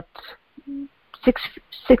 about 6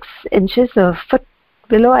 inches or a foot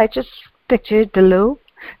below, I just picture it below,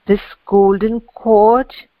 this golden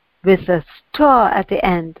cord with a star at the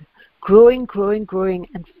end, growing,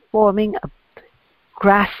 and forming a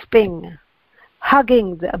grasping,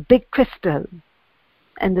 hugging a big crystal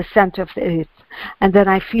in the center of the earth. And then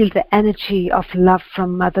I feel the energy of love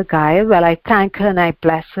from Mother Gaia. Well, I thank her and I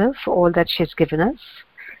bless her for all that she's given us.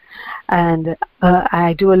 And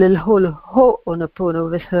I do a little Ho'oponopono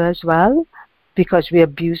with her as well, because we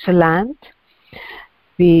abuse the land.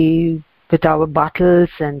 With our bottles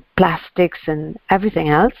and plastics and everything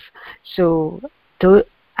else. So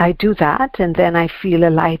I do that, and then I feel a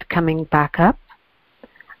light coming back up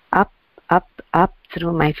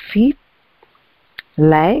through my feet,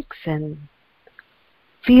 legs, and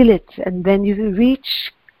feel it. And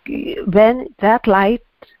when that light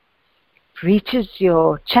reaches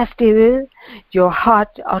your chest area, your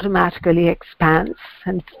heart automatically expands,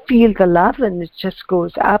 and feel the love, and it just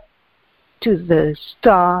goes up to the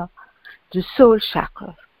star, the soul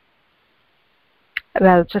chakra,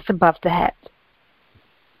 well, just above the head.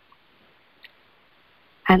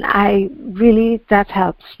 And that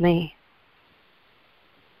helps me.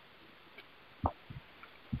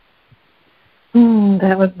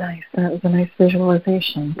 That was nice. That was a nice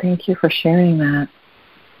visualization. Thank you for sharing that.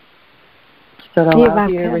 So it allows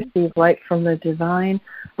you to receive light from the divine,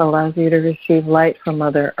 allows you to receive light from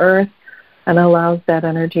Mother Earth, and allows that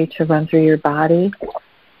energy to run through your body,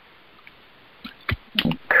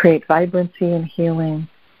 create vibrancy and healing.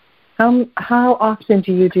 How often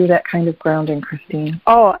do you do that kind of grounding, Christine?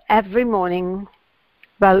 Oh, every morning.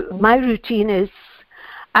 Well, my routine is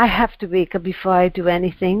I have to wake up before I do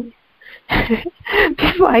anything.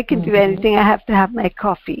 Before I can do anything, I have to have my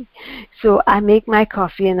coffee. So I make my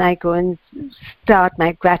coffee and I go and start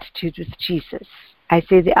my gratitude with Jesus. I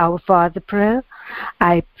say the Our Father prayer.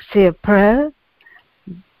 I say a prayer.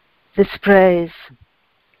 This prayer is,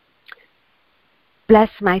 bless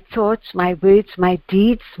my thoughts, my words, my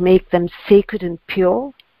deeds, make them sacred and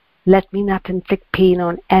pure. Let me not inflict pain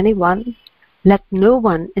on anyone. Let no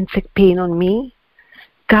one inflict pain on me.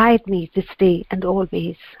 Guide me this day and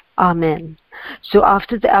always. Amen. So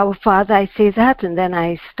after the Our Father, I say that, and then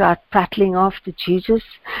I start prattling off to Jesus.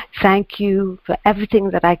 Thank you for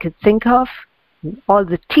everything that I could think of, all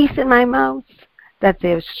the teeth in my mouth, that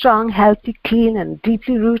they're strong, healthy, clean, and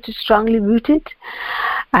deeply rooted, strongly rooted.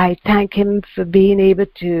 I thank him for being able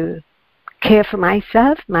to care for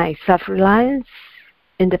myself, my self-reliance,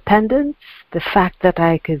 independence, the fact that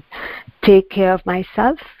I could take care of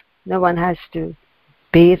myself. No one has to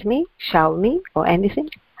bathe me, shower me, or anything.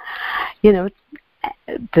 You know,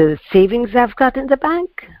 the savings I've got in the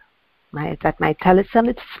bank, that my telesum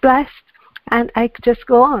is blessed, and I just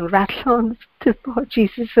go on, rattle on to pour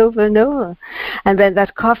Jesus over and over. And when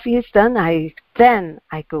that coffee is done, I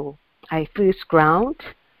go. I first ground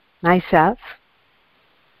myself.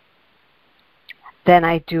 Then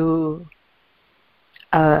I do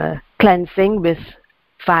cleansing with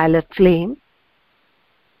violet flame.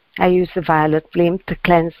 I use the violet flame to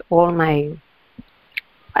cleanse all my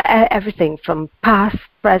everything from past,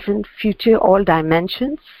 present, future, all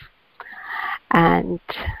dimensions. And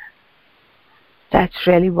that's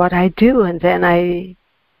really what I do. And then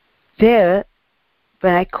when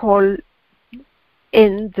I call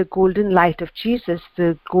in the golden light of Jesus,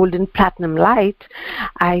 the golden platinum light,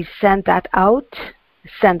 I send that out,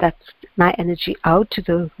 my energy out to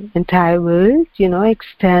the entire world,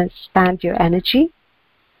 expand your energy.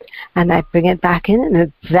 And I bring it back in,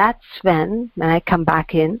 and that's when I come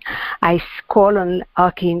back in, I call on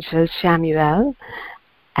Archangel Samuel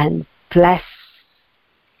and bless,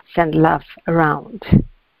 send love around.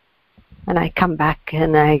 And I come back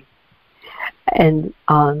and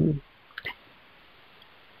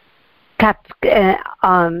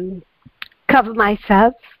cover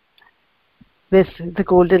myself with the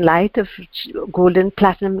golden light of golden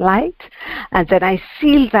platinum light, and then I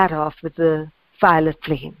seal that off with the violet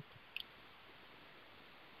flame.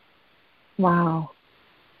 Wow,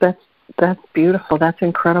 that's beautiful. That's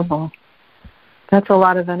incredible. That's a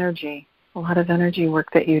lot of energy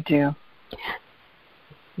work that you do.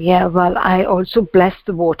 Yeah, well, I also bless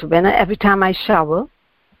the water every time I shower.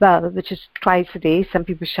 Well, which is twice a day. Some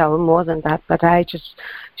people shower more than that, but I just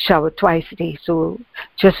shower twice a day. So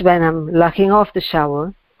just when I'm locking off the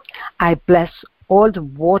shower, I bless all the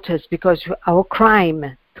waters, because the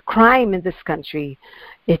crime in this country,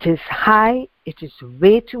 it is high, it is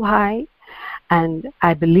way too high, and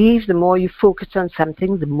I believe the more you focus on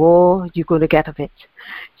something, the more you're going to get of it.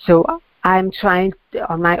 So I'm trying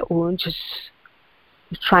on my own, just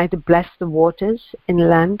trying to bless the waters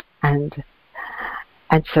inland and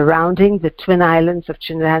surrounding the twin islands of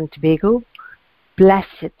Trinidad and Tobago, bless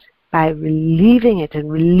it by relieving it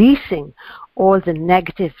and releasing all the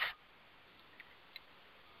negative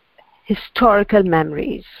historical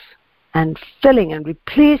memories, and filling and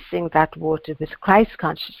replacing that water with Christ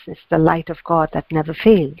consciousness, the light of God that never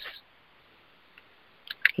fails.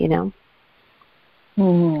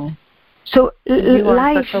 So you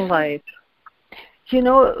life, are such a light.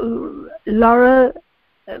 Laura,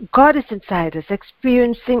 God is inside us,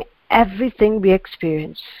 experiencing everything we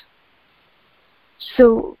experience.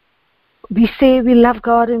 So we say we love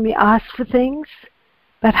God and we ask for things,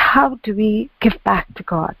 but how do we give back to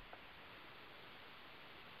God?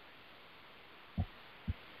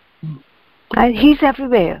 And He's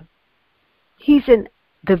everywhere. He's in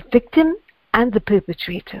the victim and the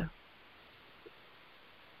perpetrator.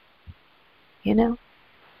 Yes.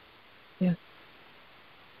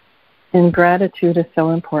 And gratitude is so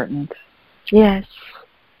important. Yes.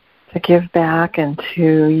 To give back and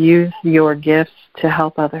to use your gifts to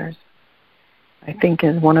help others, I think,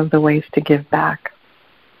 is one of the ways to give back.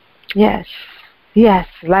 Yes. Yes,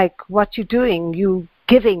 like what you're doing, you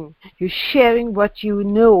giving, you're sharing what you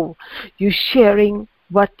know, you're sharing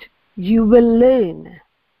what you will learn.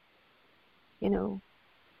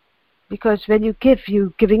 Because when you give,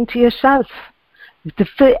 you're giving to yourself.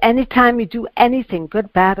 Anytime you do anything,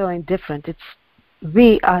 good, bad, or indifferent,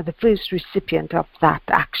 we are the first recipient of that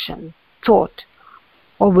action, thought,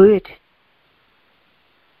 or word.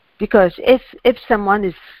 Because if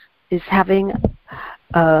someone is having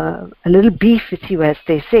a little beef with you, as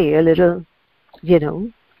they say, a little,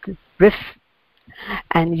 riff,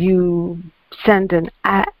 and you send an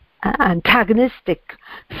antagonistic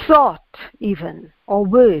thought, even, or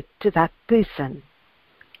word to that person,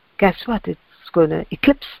 guess what? It's going to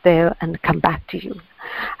eclipse there and come back to you.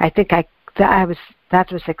 I think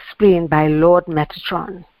that was explained by Lord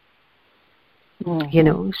Metatron.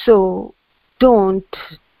 Mm-hmm. So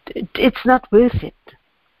it's not worth it.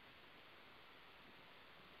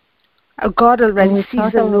 God already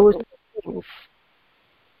sees and knows things.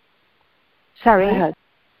 Sorry? Go ahead.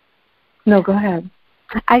 No, go ahead.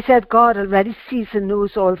 I said God already sees and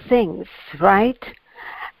knows all things, right?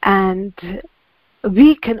 And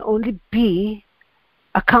we can only be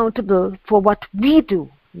accountable for what we do,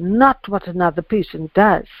 not what another person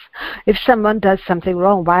does. If someone does something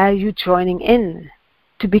wrong, why are you joining in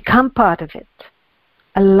to become part of it?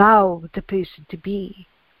 Allow the person to be.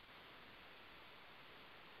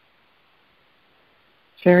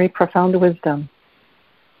 Very profound wisdom.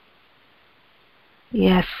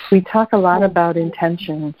 Yes. We talk a lot about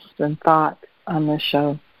intentions and thought on this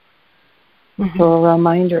show. Mm-hmm. So a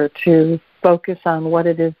reminder to focus on what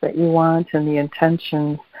it is that you want and the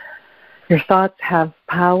intentions. Your thoughts have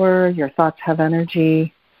power. Your thoughts have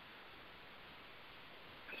energy.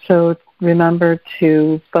 So remember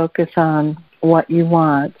to focus on what you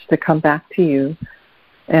want to come back to you.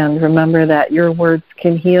 And remember that your words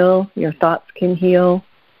can heal. Your thoughts can heal.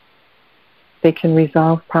 They can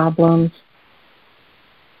resolve problems.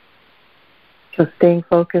 So staying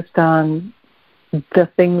focused on the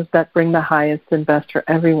things that bring the highest and best for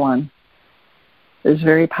everyone is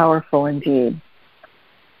very powerful indeed.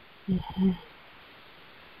 Mm-hmm.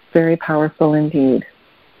 Very powerful indeed.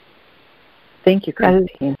 Thank you,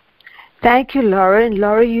 Christine. Thank you, Laura. And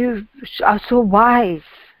Laura, you are so wise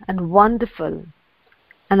and wonderful.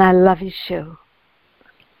 And I love your show.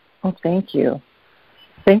 Oh, thank you.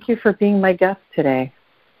 Thank you for being my guest today.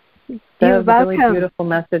 You're welcome. Really beautiful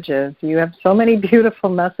messages. You have so many beautiful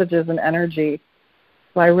messages and energy.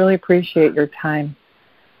 So I really appreciate your time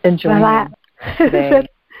and joining today.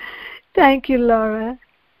 Thank you, Laura.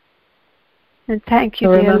 And thank you,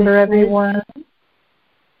 so dear remember, listeners. everyone,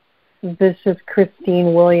 this is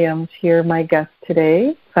Christine Williams here, my guest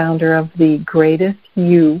today, founder of the Greatest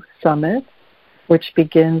You Summit, which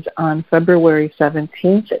begins on February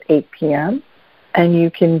 17th at 8 p.m. And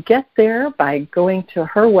you can get there by going to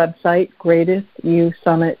her website,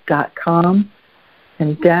 greatestyousummit.com.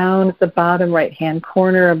 And down at the bottom right-hand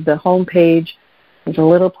corner of the homepage, there's a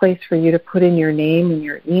little place for you to put in your name and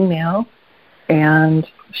your email. And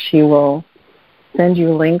she will send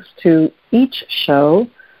you links to each show,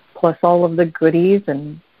 plus all of the goodies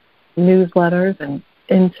and newsletters and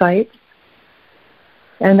insights.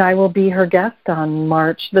 And I will be her guest on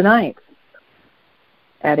March the 9th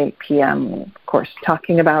at 8 p.m., of course,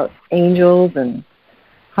 talking about angels and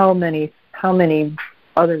how many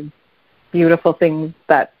other beautiful things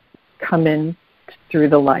that come in through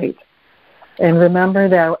the light. And remember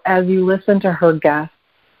that as you listen to her guests,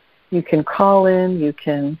 you can call in, you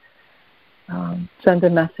can send a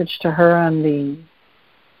message to her on the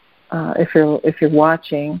if you're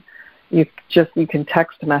watching, you can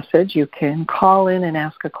text message, you can call in and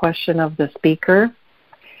ask a question of the speaker.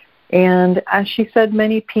 And as she said,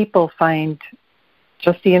 many people find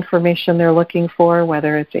just the information they're looking for,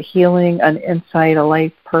 whether it's a healing, an insight, a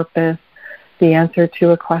life purpose, the answer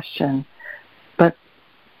to a question. But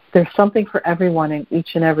there's something for everyone in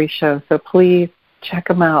each and every show, so please check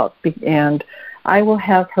them out. And I will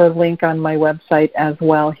have her link on my website as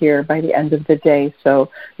well here by the end of the day, so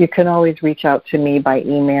you can always reach out to me by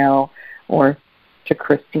email or to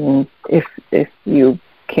Christine if you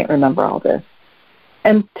can't remember all this.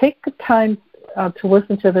 And take the time to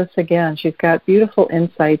listen to this again. She's got beautiful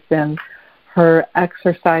insights, and her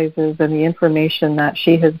exercises and the information that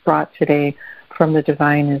she has brought today from the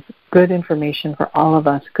divine is good information for all of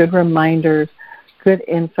us, good reminders, good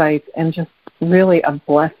insights, and just really a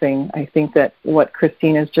blessing. I think that what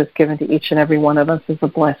Christine has just given to each and every one of us is a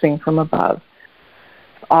blessing from above.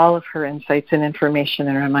 All of her insights and information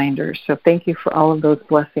and reminders. So thank you for all of those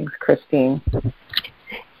blessings, Christine.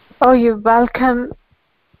 Oh, you're welcome,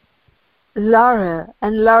 Laura.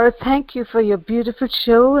 And Laura, thank you for your beautiful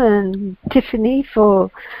show, and Tiffany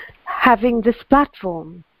for having this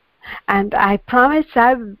platform. And I promise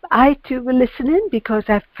I too will listen in, because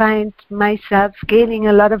I find myself gaining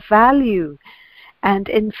a lot of value and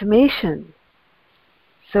information.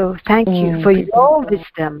 So thank you for your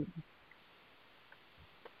wisdom.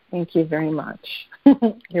 Thank you very much.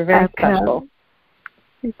 You're very special.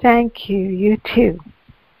 Thank you. You too.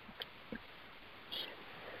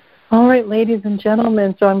 All right, ladies and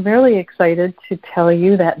gentlemen, so I'm really excited to tell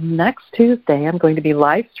you that next Tuesday I'm going to be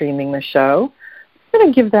live streaming the show. I'm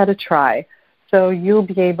going to give that a try. So you'll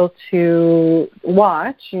be able to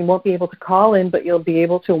watch. You won't be able to call in, but you'll be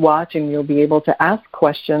able to watch, and you'll be able to ask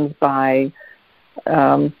questions by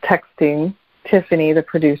texting Tiffany, the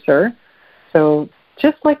producer. So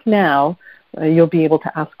just like now, you'll be able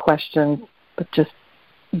to ask questions, but just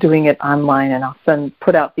doing it online, and I'll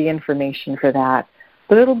put out the information for that.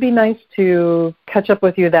 But it'll be nice to catch up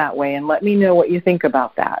with you that way, and let me know what you think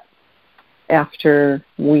about that after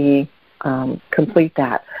we complete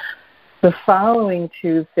that. The following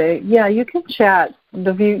Tuesday, you can chat.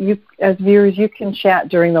 As viewers, you can chat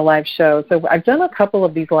during the live show. So I've done a couple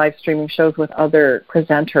of these live streaming shows with other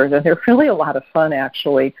presenters, and they're really a lot of fun,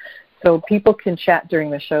 actually. So people can chat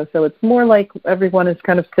during the show. So it's more like everyone is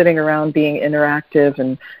kind of sitting around being interactive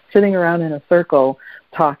and sitting around in a circle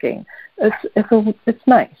talking. It's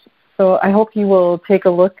nice. So I hope you will take a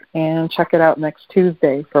look and check it out next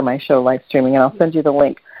Tuesday for my show live streaming, and I'll send you the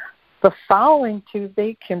link. The following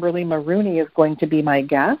Tuesday, Kimberly Maroney is going to be my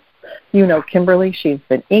guest. You know Kimberly, she's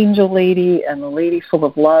an angel lady and a lady full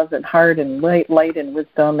of love and heart and light and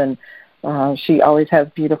wisdom, and she always has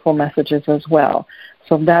beautiful messages as well.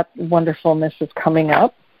 So that wonderfulness is coming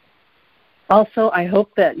up. Also, I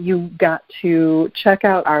hope that you got to check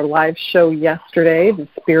out our live show yesterday, The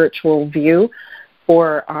Spiritual View,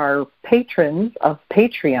 for our patrons of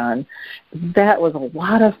Patreon. That was a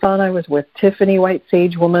lot of fun. I was with Tiffany White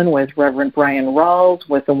Sagewoman, with Reverend Brian Rawls,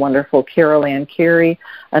 with the wonderful Carol Ann Carey,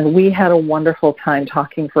 and we had a wonderful time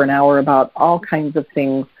talking for an hour about all kinds of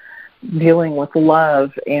things dealing with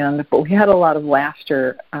love, but we had a lot of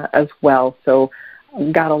laughter as well. So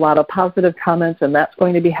got a lot of positive comments, and that's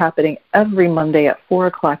going to be happening every Monday at 4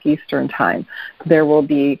 o'clock Eastern Time. There will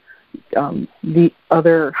be the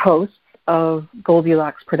other hosts of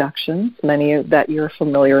Goldilocks Productions, many that you're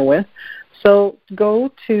familiar with. So go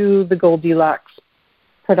to the Goldilocks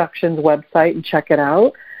Productions website and check it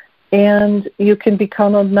out, and you can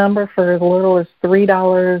become a member for as little as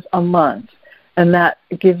 $3 a month, and that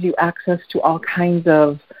gives you access to all kinds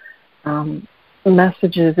of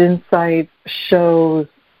messages, insights, shows,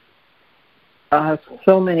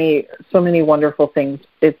 so many wonderful things.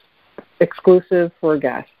 It's exclusive for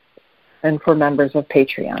guests and for members of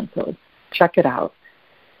Patreon, so check it out.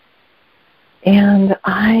 And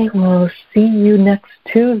I will see you next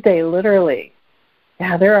Tuesday, literally.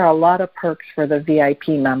 Yeah, there are a lot of perks for the VIP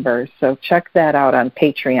members, so check that out on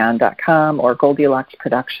patreon.com or Goldilocks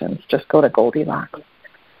Productions. Just go to Goldilocks.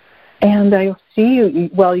 And I'll see you.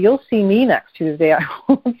 Well, you'll see me next Tuesday. I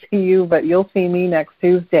won't see you, but you'll see me next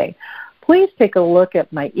Tuesday. Please take a look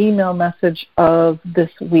at my email message of this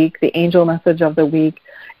week, the angel message of the week.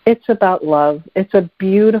 It's about love. It's a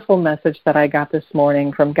beautiful message that I got this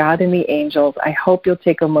morning from God and the angels. I hope you'll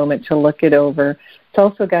take a moment to look it over. It's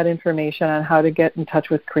also got information on how to get in touch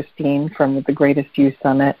with Christine from the Greatest You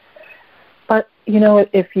Summit. But, you know,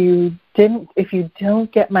 if you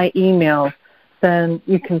don't get my email, then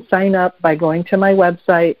you can sign up by going to my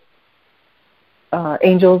website,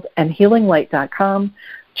 angelsandhealinglight.com.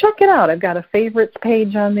 Check it out. I've got a favorites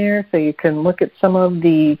page on there, so you can look at some of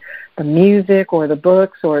the music or the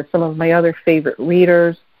books or some of my other favorite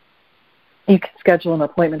readers. You can schedule an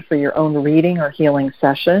appointment for your own reading or healing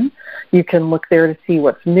session. You can look there to see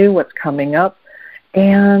what's new, what's coming up,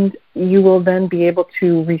 and you will then be able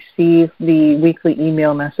to receive the weekly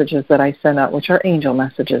email messages that I send out, which are angel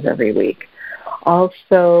messages every week.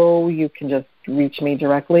 Also, you can just reach me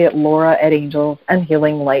directly at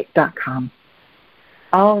laura@angelsandhealinglight.com.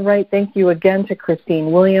 All right, thank you again to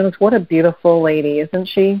Christine Williams. What a beautiful lady, isn't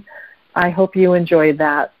she? I hope you enjoyed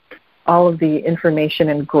that, all of the information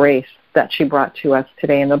and grace that she brought to us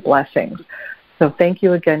today and the blessings. So thank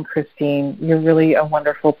you again, Christine. You're really a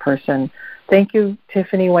wonderful person. Thank you,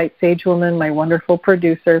 Tiffany White Sagewoman, my wonderful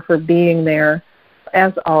producer, for being there,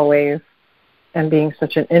 as always, and being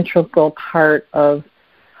such an integral part of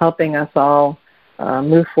helping us all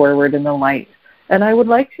move forward in the light. And I would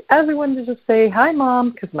like everyone to just say, hi, Mom,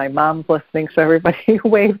 because my mom's listening, so everybody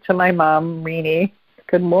wave to my mom, Renee.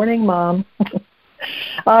 Good morning, Mom.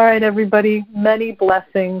 All right, everybody, many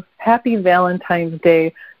blessings. Happy Valentine's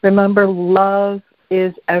Day. Remember, love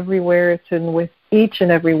is everywhere. It's with each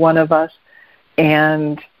and every one of us.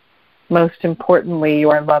 And most importantly, you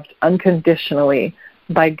are loved unconditionally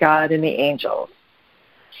by God and the angels.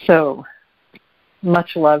 So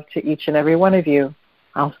much love to each and every one of you.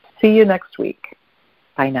 I'll see you next week.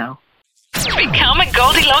 Bye now. Become a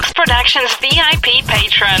Goldilocks Productions VIP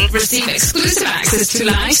patron. Receive exclusive access to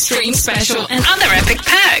live stream special and other epic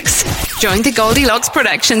perks. Join the Goldilocks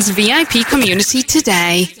Productions VIP community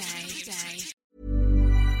today.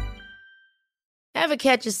 Ever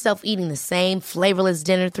catch yourself eating the same flavorless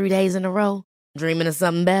dinner 3 days in a row? Dreaming of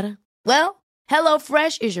something better? Well,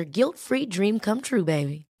 HelloFresh is your guilt-free dream come true,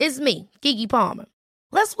 baby. It's me, Keke Palmer.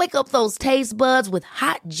 Let's wake up those taste buds with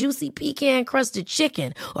hot, juicy pecan-crusted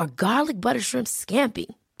chicken or garlic butter shrimp scampi.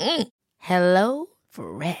 Hello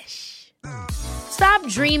Fresh. Stop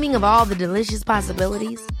dreaming of all the delicious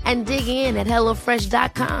possibilities and dig in at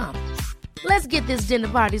HelloFresh.com. Let's get this dinner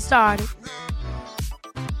party started.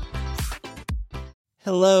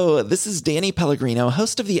 Hello, this is Danny Pellegrino,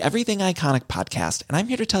 host of the Everything Iconic podcast, and I'm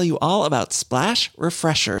here to tell you all about Splash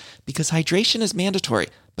Refresher, because hydration is mandatory,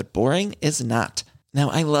 but boring is not. Now,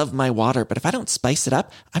 I love my water, but if I don't spice it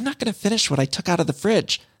up, I'm not going to finish what I took out of the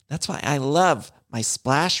fridge. That's why I love my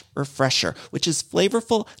Splash Refresher, which is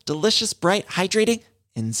flavorful, delicious, bright, hydrating,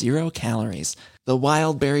 and 0 calories. The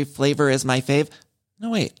wild berry flavor is my fave.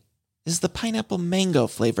 No, wait, is the pineapple mango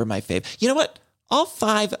flavor my fave? You know what? All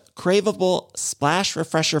 5 craveable Splash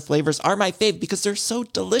Refresher flavors are my fave because they're so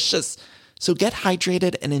delicious. So get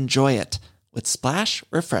hydrated and enjoy it with Splash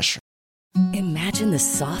Refresher. Imagine the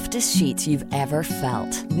softest sheets you've ever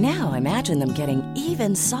felt. Now imagine them getting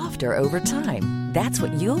even softer over time. That's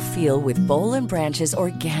what you'll feel with Boll & Branch's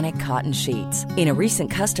organic cotton sheets. In a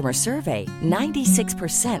recent customer survey,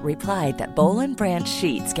 96% replied that Boll & Branch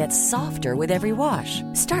sheets get softer with every wash.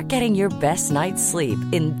 Start getting your best night's sleep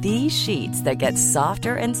in these sheets that get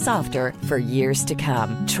softer and softer for years to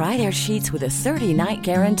come. Try their sheets with a 30-night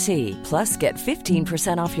guarantee. Plus, get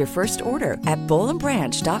 15% off your first order at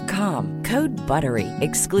bollandbranch.com. Code BUTTERY.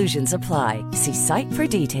 Exclusions apply. See site for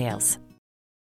details.